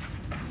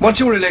 What's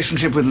your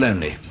relationship with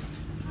Lonely?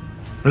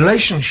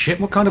 Relationship?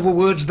 What kind of a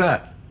word's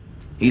that?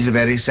 He's a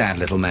very sad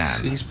little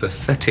man. He's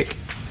pathetic.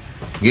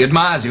 He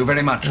admires you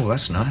very much. Oh,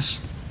 that's nice.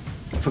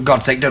 For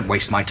God's sake, don't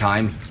waste my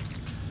time.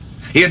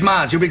 He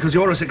admires you because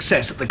you're a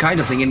success at the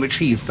kind of thing in which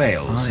he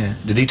fails. Oh, yeah.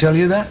 Did he tell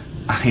you that?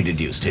 I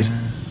deduced it.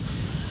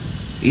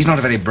 He's not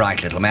a very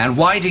bright little man.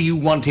 Why do you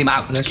want him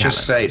out, Let's Callan?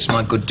 just say it's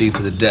my good deed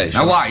for the day.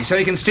 Now, why? So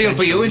he can steal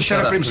for you instead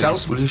of for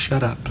himself? Please? Will you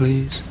shut up,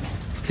 please?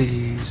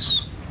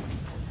 Please.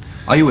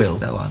 Are you ill?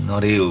 No, I'm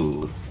not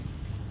ill.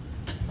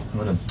 I've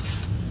got a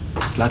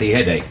bloody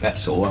headache,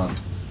 that's all.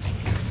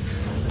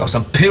 I've got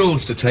some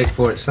pills to take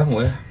for it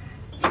somewhere.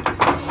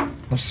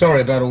 I'm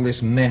sorry about all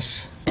this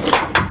mess.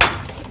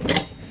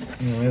 Oh,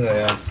 here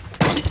they are.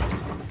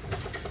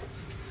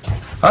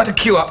 I had to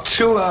queue up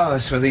 2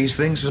 hours for these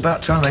things. It's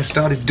about time they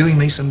started doing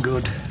me some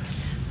good.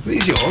 Are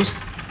these yours?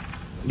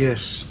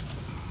 Yes.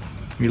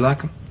 You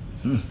like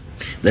them?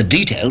 The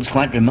detail's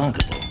quite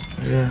remarkable.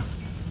 Yeah.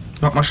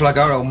 Not much like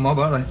our old mob,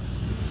 are they?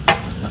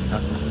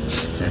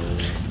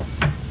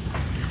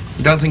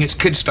 You don't think it's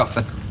kid stuff,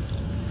 then?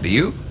 Do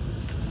you?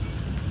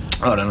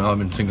 I don't know. I've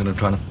been thinking of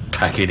trying to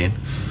pack it in.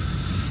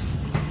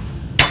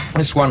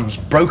 This one's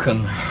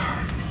broken.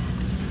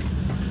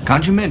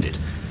 Can't you mend it?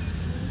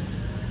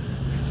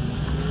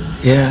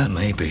 Yeah,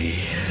 maybe.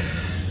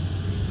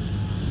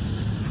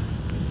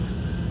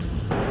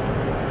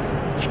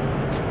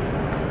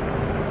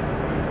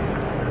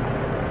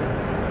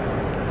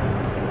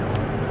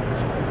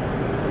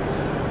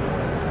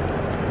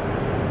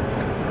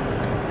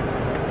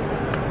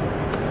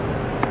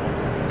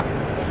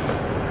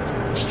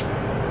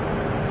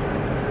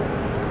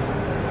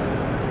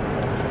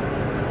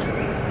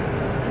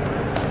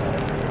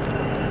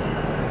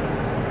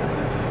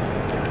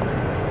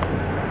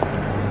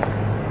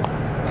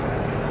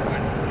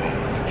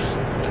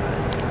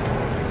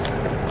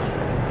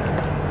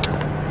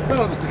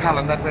 Well, Mr.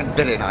 Callan, that went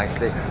very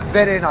nicely.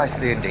 Very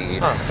nicely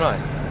indeed. Oh, right.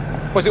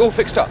 Was it all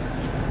fixed up?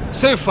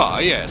 So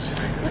far, yes.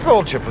 His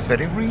lordship was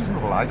very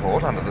reasonable, I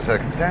thought, under the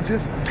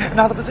circumstances.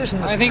 Now, the position,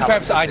 Mr. I think Callan,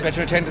 perhaps I'd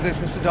better attend to this,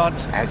 Mr.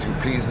 Dodds. As you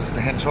please, Mr.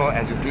 Henshaw,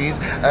 as you please.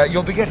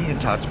 You'll be getting in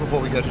touch before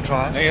we go to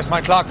trial? Yes,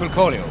 my clerk will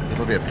call you.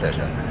 It'll be a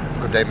pleasure.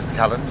 Good day, Mr.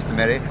 Callan, Mr.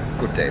 Merry.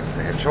 Good day,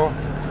 Mr. Henshaw.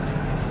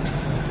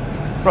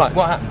 Right,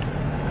 what happened?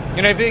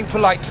 You know, being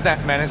polite to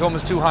that man is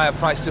almost too high a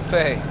price to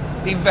pay,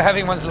 even for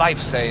having one's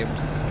life saved.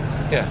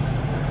 Here,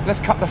 let's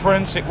cut the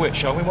forensic witch,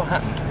 shall we? What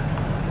happened?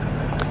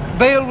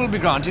 Bail will be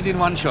granted in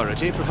one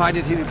surety,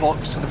 provided he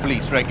reports to the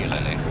police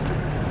regularly.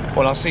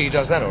 Well, I'll see he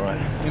does that all right.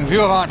 In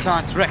view of our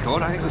client's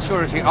record, I think the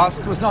surety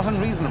asked was not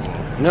unreasonable.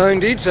 No,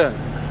 indeed, sir.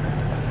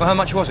 Well, how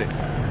much was it?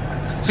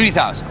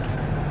 3,000.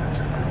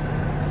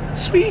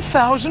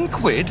 3,000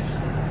 quid?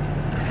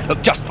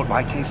 Look, just put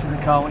my case in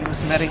the car, will you,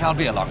 Mr. Merry? I'll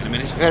be along in a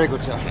minute. Very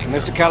good, sir.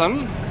 Mr.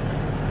 Callan?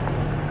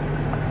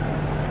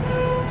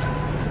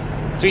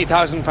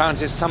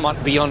 £3,000 is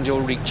somewhat beyond your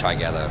reach, I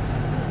gather.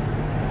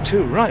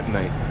 Too right,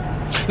 mate.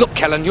 Look,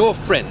 Callan, your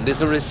friend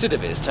is a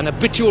recidivist, an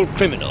habitual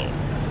criminal.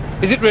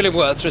 Is it really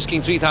worth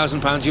risking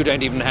 £3,000 you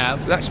don't even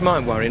have? That's my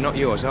worry, not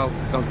yours. I'll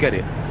get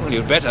it. Well,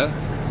 you'd better.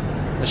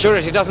 The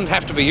surety doesn't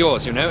have to be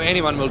yours, you know.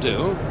 Anyone will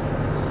do.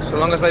 So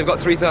long as they've got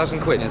 3,000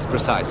 quid. Yes,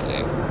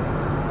 precisely.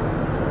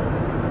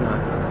 No.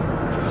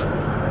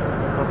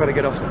 I'd better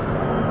get off then.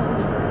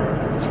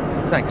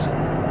 Thanks.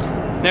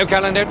 No,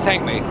 Callan, don't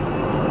thank me.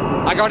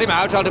 I got him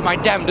out. I'll do my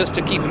damnedest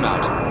to keep him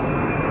out.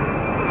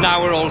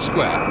 Now we're all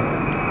square.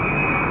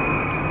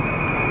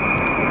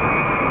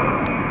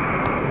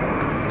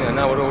 Yeah,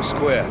 now we're all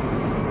square.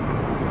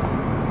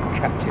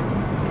 Captain.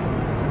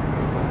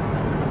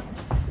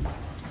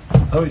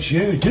 Oh, it's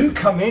you. Do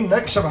come in.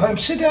 Next I'm home.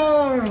 Sit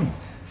down.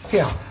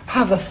 Here,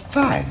 have a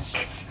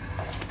fag.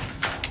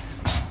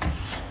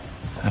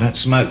 I don't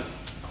smoke.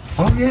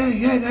 Oh,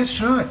 yeah, that's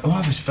right. Oh,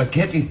 I was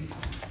forgetting.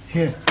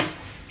 Here.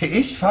 It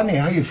is funny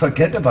how you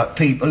forget about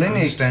people, isn't it?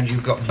 I understand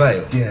you've got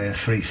bail. Yeah,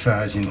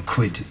 3,000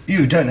 quid.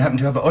 You don't happen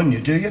to have it on you,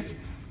 do you?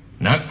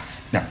 No.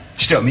 No.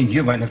 Still, I mean,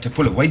 you won't have to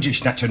pull a wages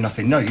snatch or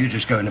nothing. No, you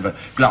just go and have a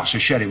glass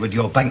of sherry with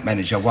your bank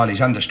manager while his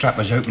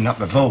understrappers open up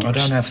the vaults. I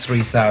don't have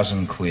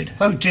 3,000 quid.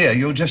 Oh, dear,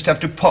 you'll just have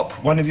to pop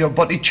one of your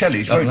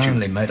Botticellis, won't you?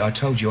 Lonely, mate. I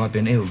told you I've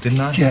been ill, didn't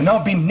I? Yeah, and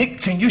I've been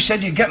nicked and you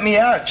said you'd get me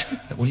out.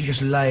 Will you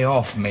just lay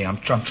off me? I'm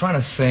trying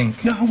to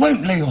think. No, I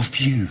won't lay off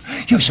you.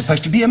 You're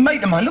supposed to be a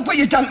mate of mine. Look what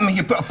you've done to me.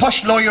 You put a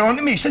posh lawyer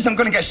onto me. He says I'm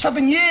going to get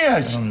 7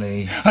 years.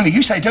 Only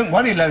you say, don't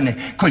worry, Lonely,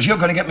 because you're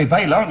going to get me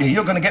bail, aren't you?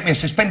 You're going to get me a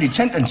suspended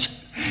sentence.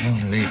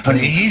 Only,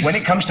 please. When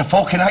it comes to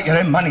forking out your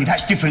own money,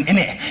 that's different,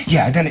 innit?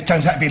 Yeah, then it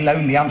turns out to be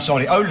Lonely. I'm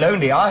sorry. Oh,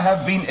 Lonely, I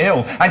have been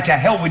ill. And to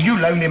hell with you,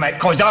 Lonely, mate,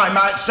 because I'm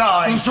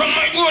outside. From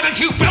my word that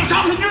you built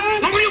up!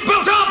 And you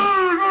built up!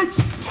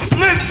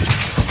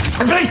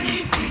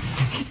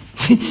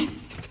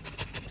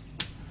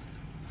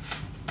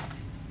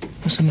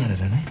 What's the matter,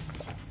 then, eh?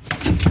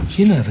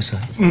 You nervous, eh?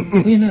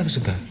 What are you nervous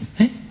about,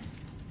 eh?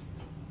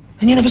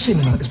 And you never seen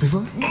me like this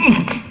before?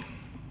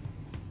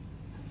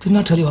 Didn't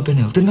I tell you I've been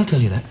ill? Didn't I tell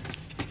you that?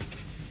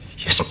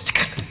 Yes, Mr.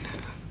 Callan.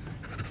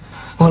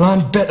 Well,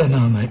 I'm better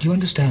now, mate. You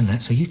understand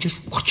that? So you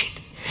just watch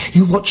it.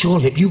 You watch your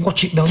lip. You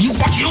watch it now. You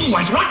watch it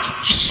always, right?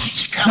 Yes,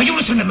 Mr. Callan. Now, you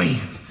listen to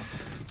me.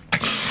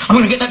 I'm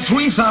going to get that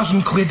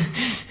 3,000 quid,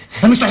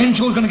 and Mr.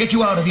 Henshaw's going to get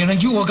you out of here,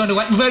 and you are going to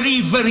act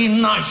very, very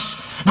nice.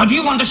 Now, do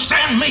you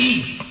understand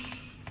me?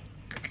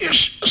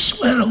 Yes, I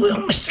swear I will,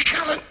 Mr.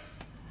 Callan.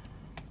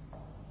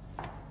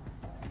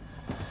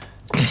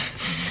 Oh,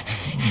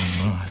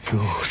 my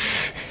God.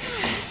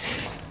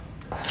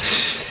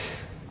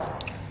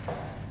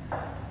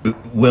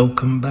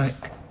 Welcome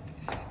back.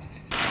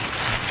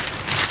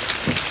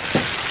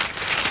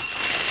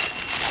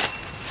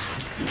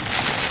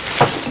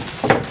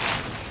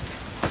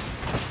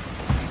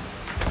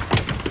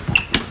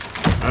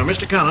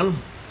 Mr. Callan.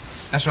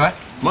 That's right.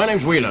 My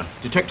name's Wheeler,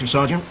 Detective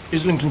Sergeant,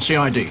 Islington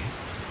CID.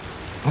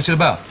 What's it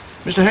about?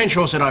 Mr.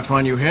 Henshaw said I'd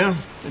find you here.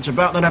 It's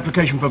about that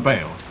application for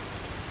bail.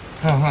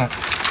 Oh, right.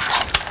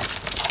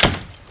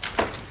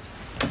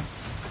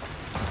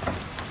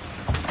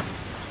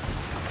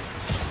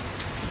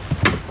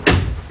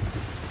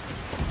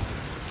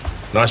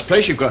 Nice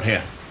place you've got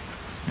here.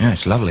 Yeah,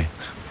 it's lovely.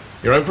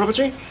 Your own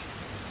property?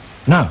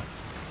 No.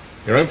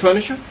 Your own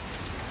furniture?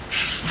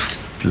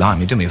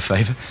 Blimey, do me a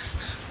favour.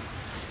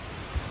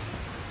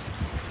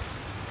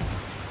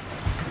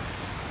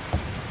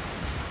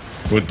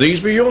 Would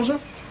these be yours, sir?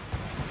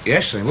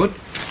 Yes, they would.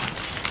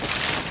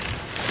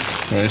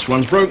 Well, this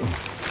one's broken.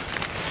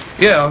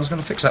 Yeah, I was going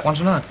to fix that one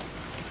tonight.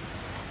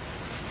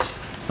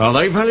 Are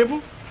they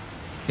valuable?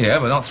 Yeah,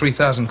 but not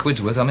 3,000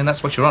 quid's worth. I mean,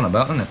 that's what you're on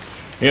about, isn't it?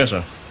 Yes,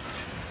 sir.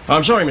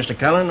 I'm sorry, Mr.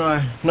 Callan.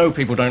 I know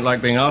people don't like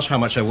being asked how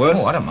much they're worth.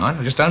 Oh, I don't mind.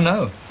 I just don't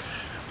know.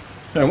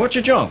 What's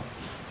your job?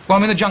 Well,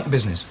 I'm in the junk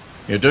business.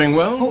 You're doing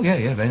well? Oh,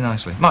 yeah, very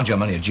nicely. Mind you,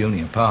 I'm only a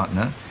junior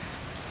partner.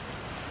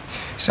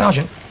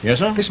 Sergeant. Yes,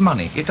 sir? This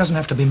money, it doesn't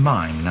have to be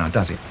mine now,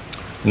 does it?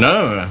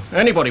 No,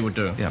 anybody would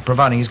do. Yeah,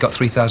 providing he's got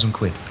 3,000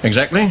 quid.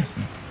 Exactly.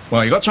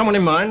 Well, you got someone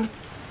in mind?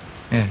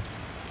 Yeah.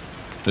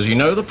 Does he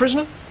know the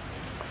prisoner?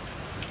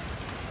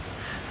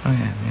 Oh,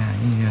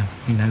 yeah,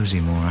 he knows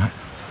him all right.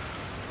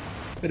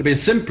 It'd be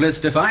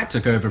simplest if I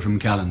took over from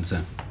Callan,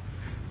 sir.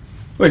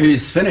 Well,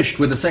 he's finished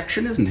with the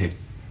section, isn't he?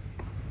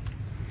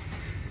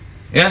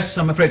 Yes,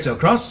 I'm afraid so,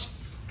 Cross.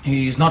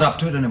 He's not up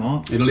to it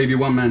anymore. It'll leave you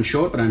one man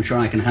short, but I'm sure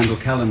I can handle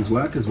Callan's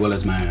work as well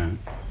as my own.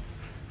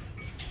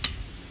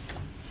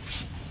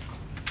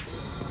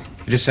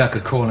 You did say I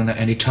could call in at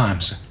any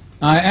time, sir.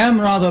 I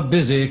am rather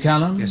busy,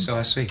 Callan. Yes, so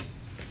I see.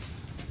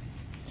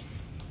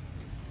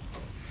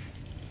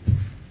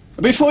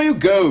 Before you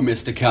go,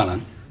 Mr.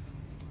 Callan,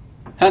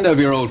 hand over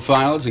your old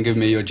files and give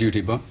me your duty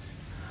book.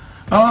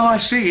 Oh, I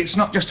see. It's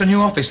not just a new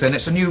office, then.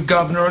 It's a new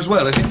governor as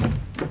well, is it?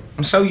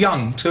 I'm so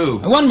young, too.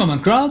 One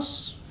moment,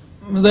 Cross.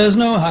 There's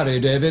no hurry,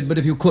 David, but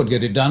if you could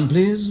get it done,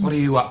 please. What are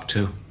you up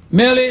to?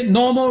 Merely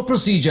normal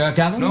procedure,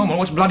 Callan. Normal?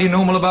 What's bloody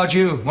normal about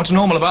you? What's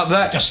normal about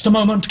that? Just a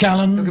moment,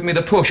 Callan. You're giving me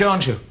the push,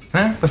 aren't you?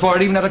 Huh? Before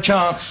I'd even had a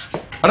chance.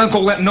 I don't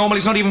call that normal.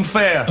 It's not even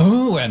fair.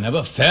 Oh, we're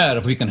never fair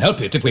if we can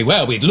help it. If we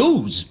were, we'd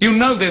lose. You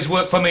know there's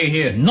work for me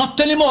here. Not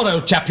anymore,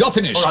 old chap. You're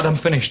finished. All right, I'm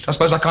finished. I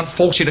suppose I can't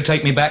force you to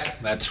take me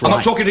back. That's right. I'm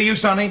not talking to you,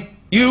 Sonny.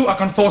 You, I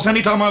can force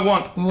any time I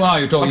want. Who are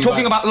you talking I'm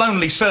talking about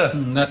Lonely, sir.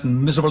 That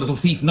miserable little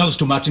thief knows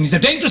too much, and he's a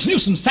dangerous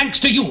nuisance thanks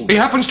to you. He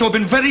happens to have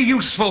been very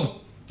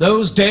useful.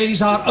 Those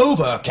days are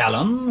over,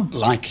 Callan.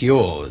 Like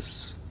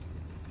yours.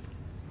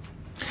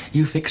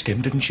 You fixed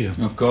him, didn't you?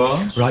 Of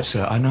course. Right,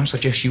 sir. I now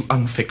suggest you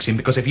unfix him,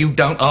 because if you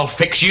don't, I'll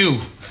fix you.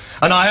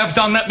 And I have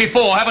done that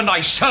before, haven't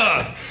I,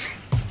 sir?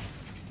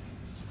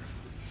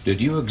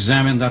 Did you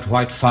examine that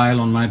white file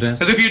on my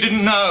desk? As if you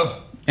didn't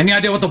know. Any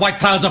idea what the white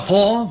files are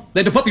for?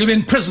 They're to put people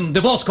in prison,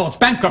 divorce courts,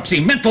 bankruptcy,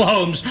 mental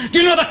homes. Do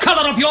you know the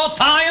colour of your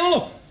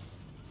file?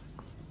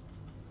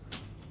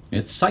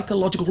 It's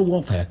psychological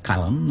warfare,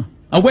 Callan.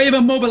 A way of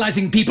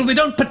immobilizing people we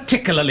don't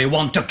particularly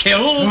want to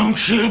kill.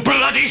 Don't you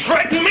bloody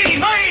threaten me,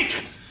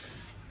 mate!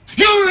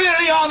 You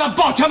really are the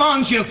bottom,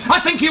 aren't you? I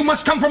think you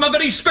must come from a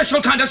very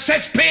special kind of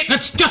cesspit.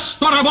 That's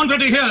just what I wanted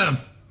to hear.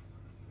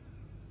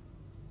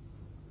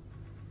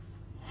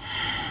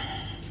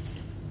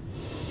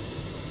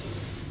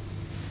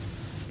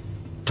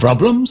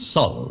 Problem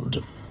solved.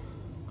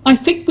 I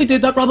think we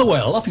did that rather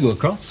well. Off you go,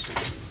 Cross.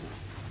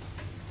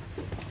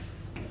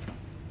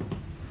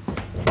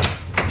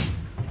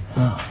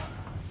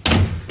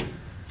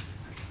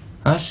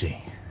 I see.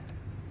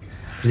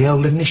 The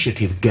old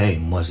initiative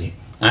game, was it?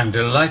 I'm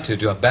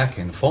delighted you're back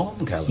in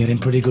form, Callan. You're in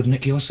pretty good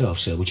nick yourself,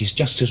 sir, which is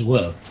just as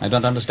well. I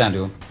don't understand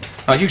you.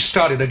 Oh, you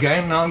started the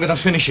game, now I'm going to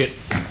finish it.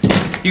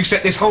 You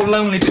set this whole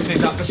Lonely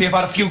business up to see if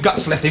I had a few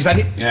guts left, is that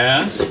it?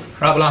 Yes.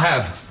 Right, well, I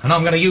have, and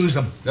I'm going to use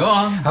them. Go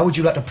on. How would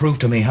you like to prove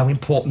to me how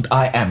important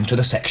I am to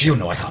the section? You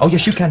know I can't. Oh,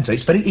 yes, you can, sir.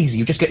 It's very easy.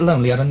 You just get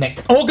Lonely out of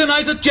neck.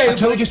 Organise a jail. I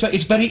told you, sir,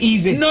 it's very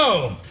easy.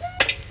 No.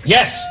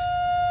 Yes.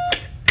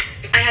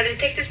 I have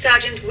Detective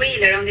Sergeant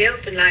Wheeler on the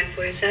open line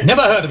for you, sir.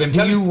 Never heard of him.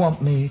 Do you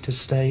want me to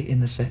stay in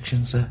the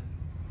section, sir?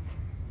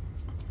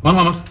 One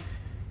moment.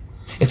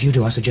 If you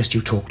do, I suggest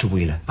you talk to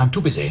Wheeler. I'm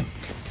too busy.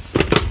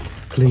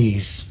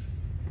 Please.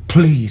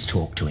 Please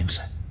talk to him,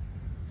 sir.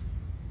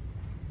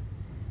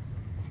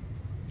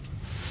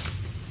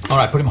 All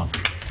right, put him on.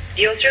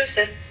 You're through,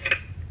 sir.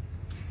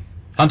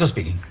 Hunter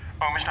speaking.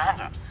 Oh, Mr.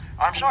 Hunter,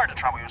 I'm sorry to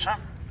trouble you, sir.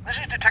 This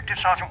is Detective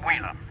Sergeant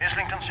Wheeler,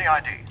 Islington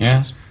CID.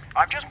 Yes?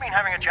 I've just been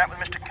having a chat with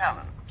Mr.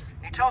 Callan.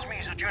 He tells me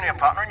he's a junior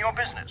partner in your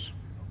business.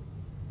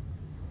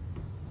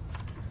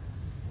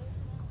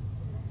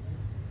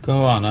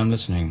 Go on, I'm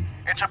listening.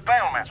 It's a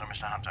bail matter,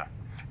 Mr. Hunter.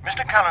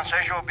 Mr. Callan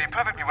says you'll be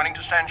perfectly willing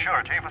to stand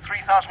surety for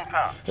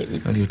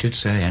 £3,000. Well, you did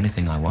say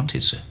anything I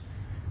wanted, sir.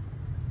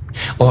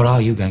 Or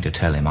are you going to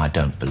tell him I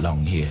don't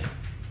belong here?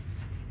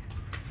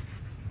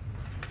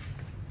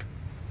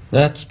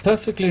 That's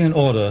perfectly in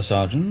order,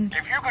 Sergeant.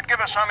 If you could give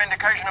us some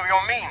indication of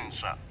your means,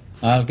 sir.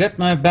 I'll get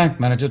my bank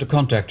manager to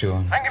contact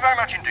you. Thank you very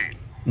much indeed.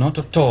 Not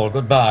at all.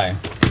 Goodbye.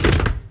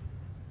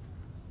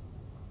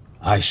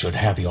 I should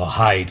have your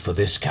hide for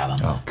this, Callan.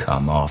 Oh,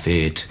 come off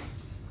it.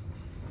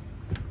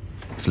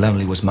 If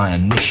Lonely was my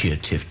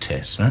initiative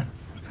test, huh?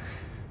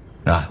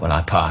 Ah, well,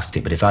 I passed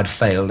it, but if I'd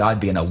failed, I'd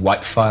be in a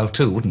white file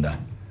too, wouldn't I?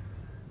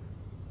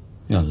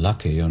 You're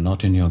lucky you're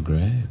not in your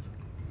grave.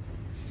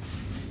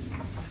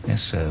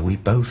 Yes, sir, we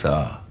both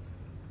are.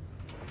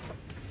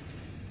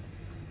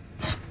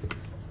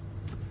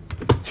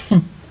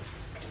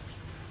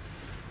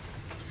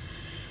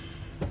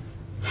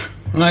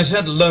 When I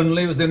said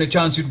Lonely was the only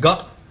chance you'd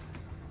got,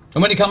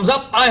 and when he comes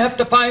up, I have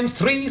to find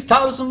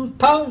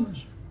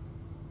 £3,000.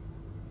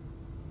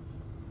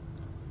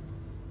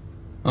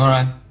 All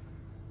right.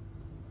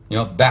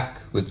 You're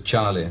back with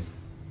Charlie.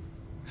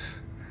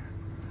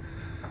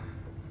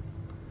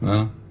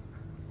 Well,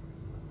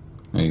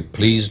 are you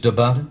pleased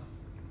about it?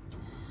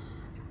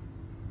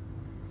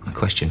 The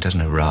question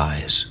doesn't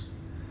arise.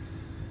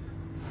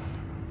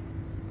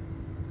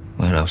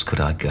 Where else could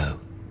I go?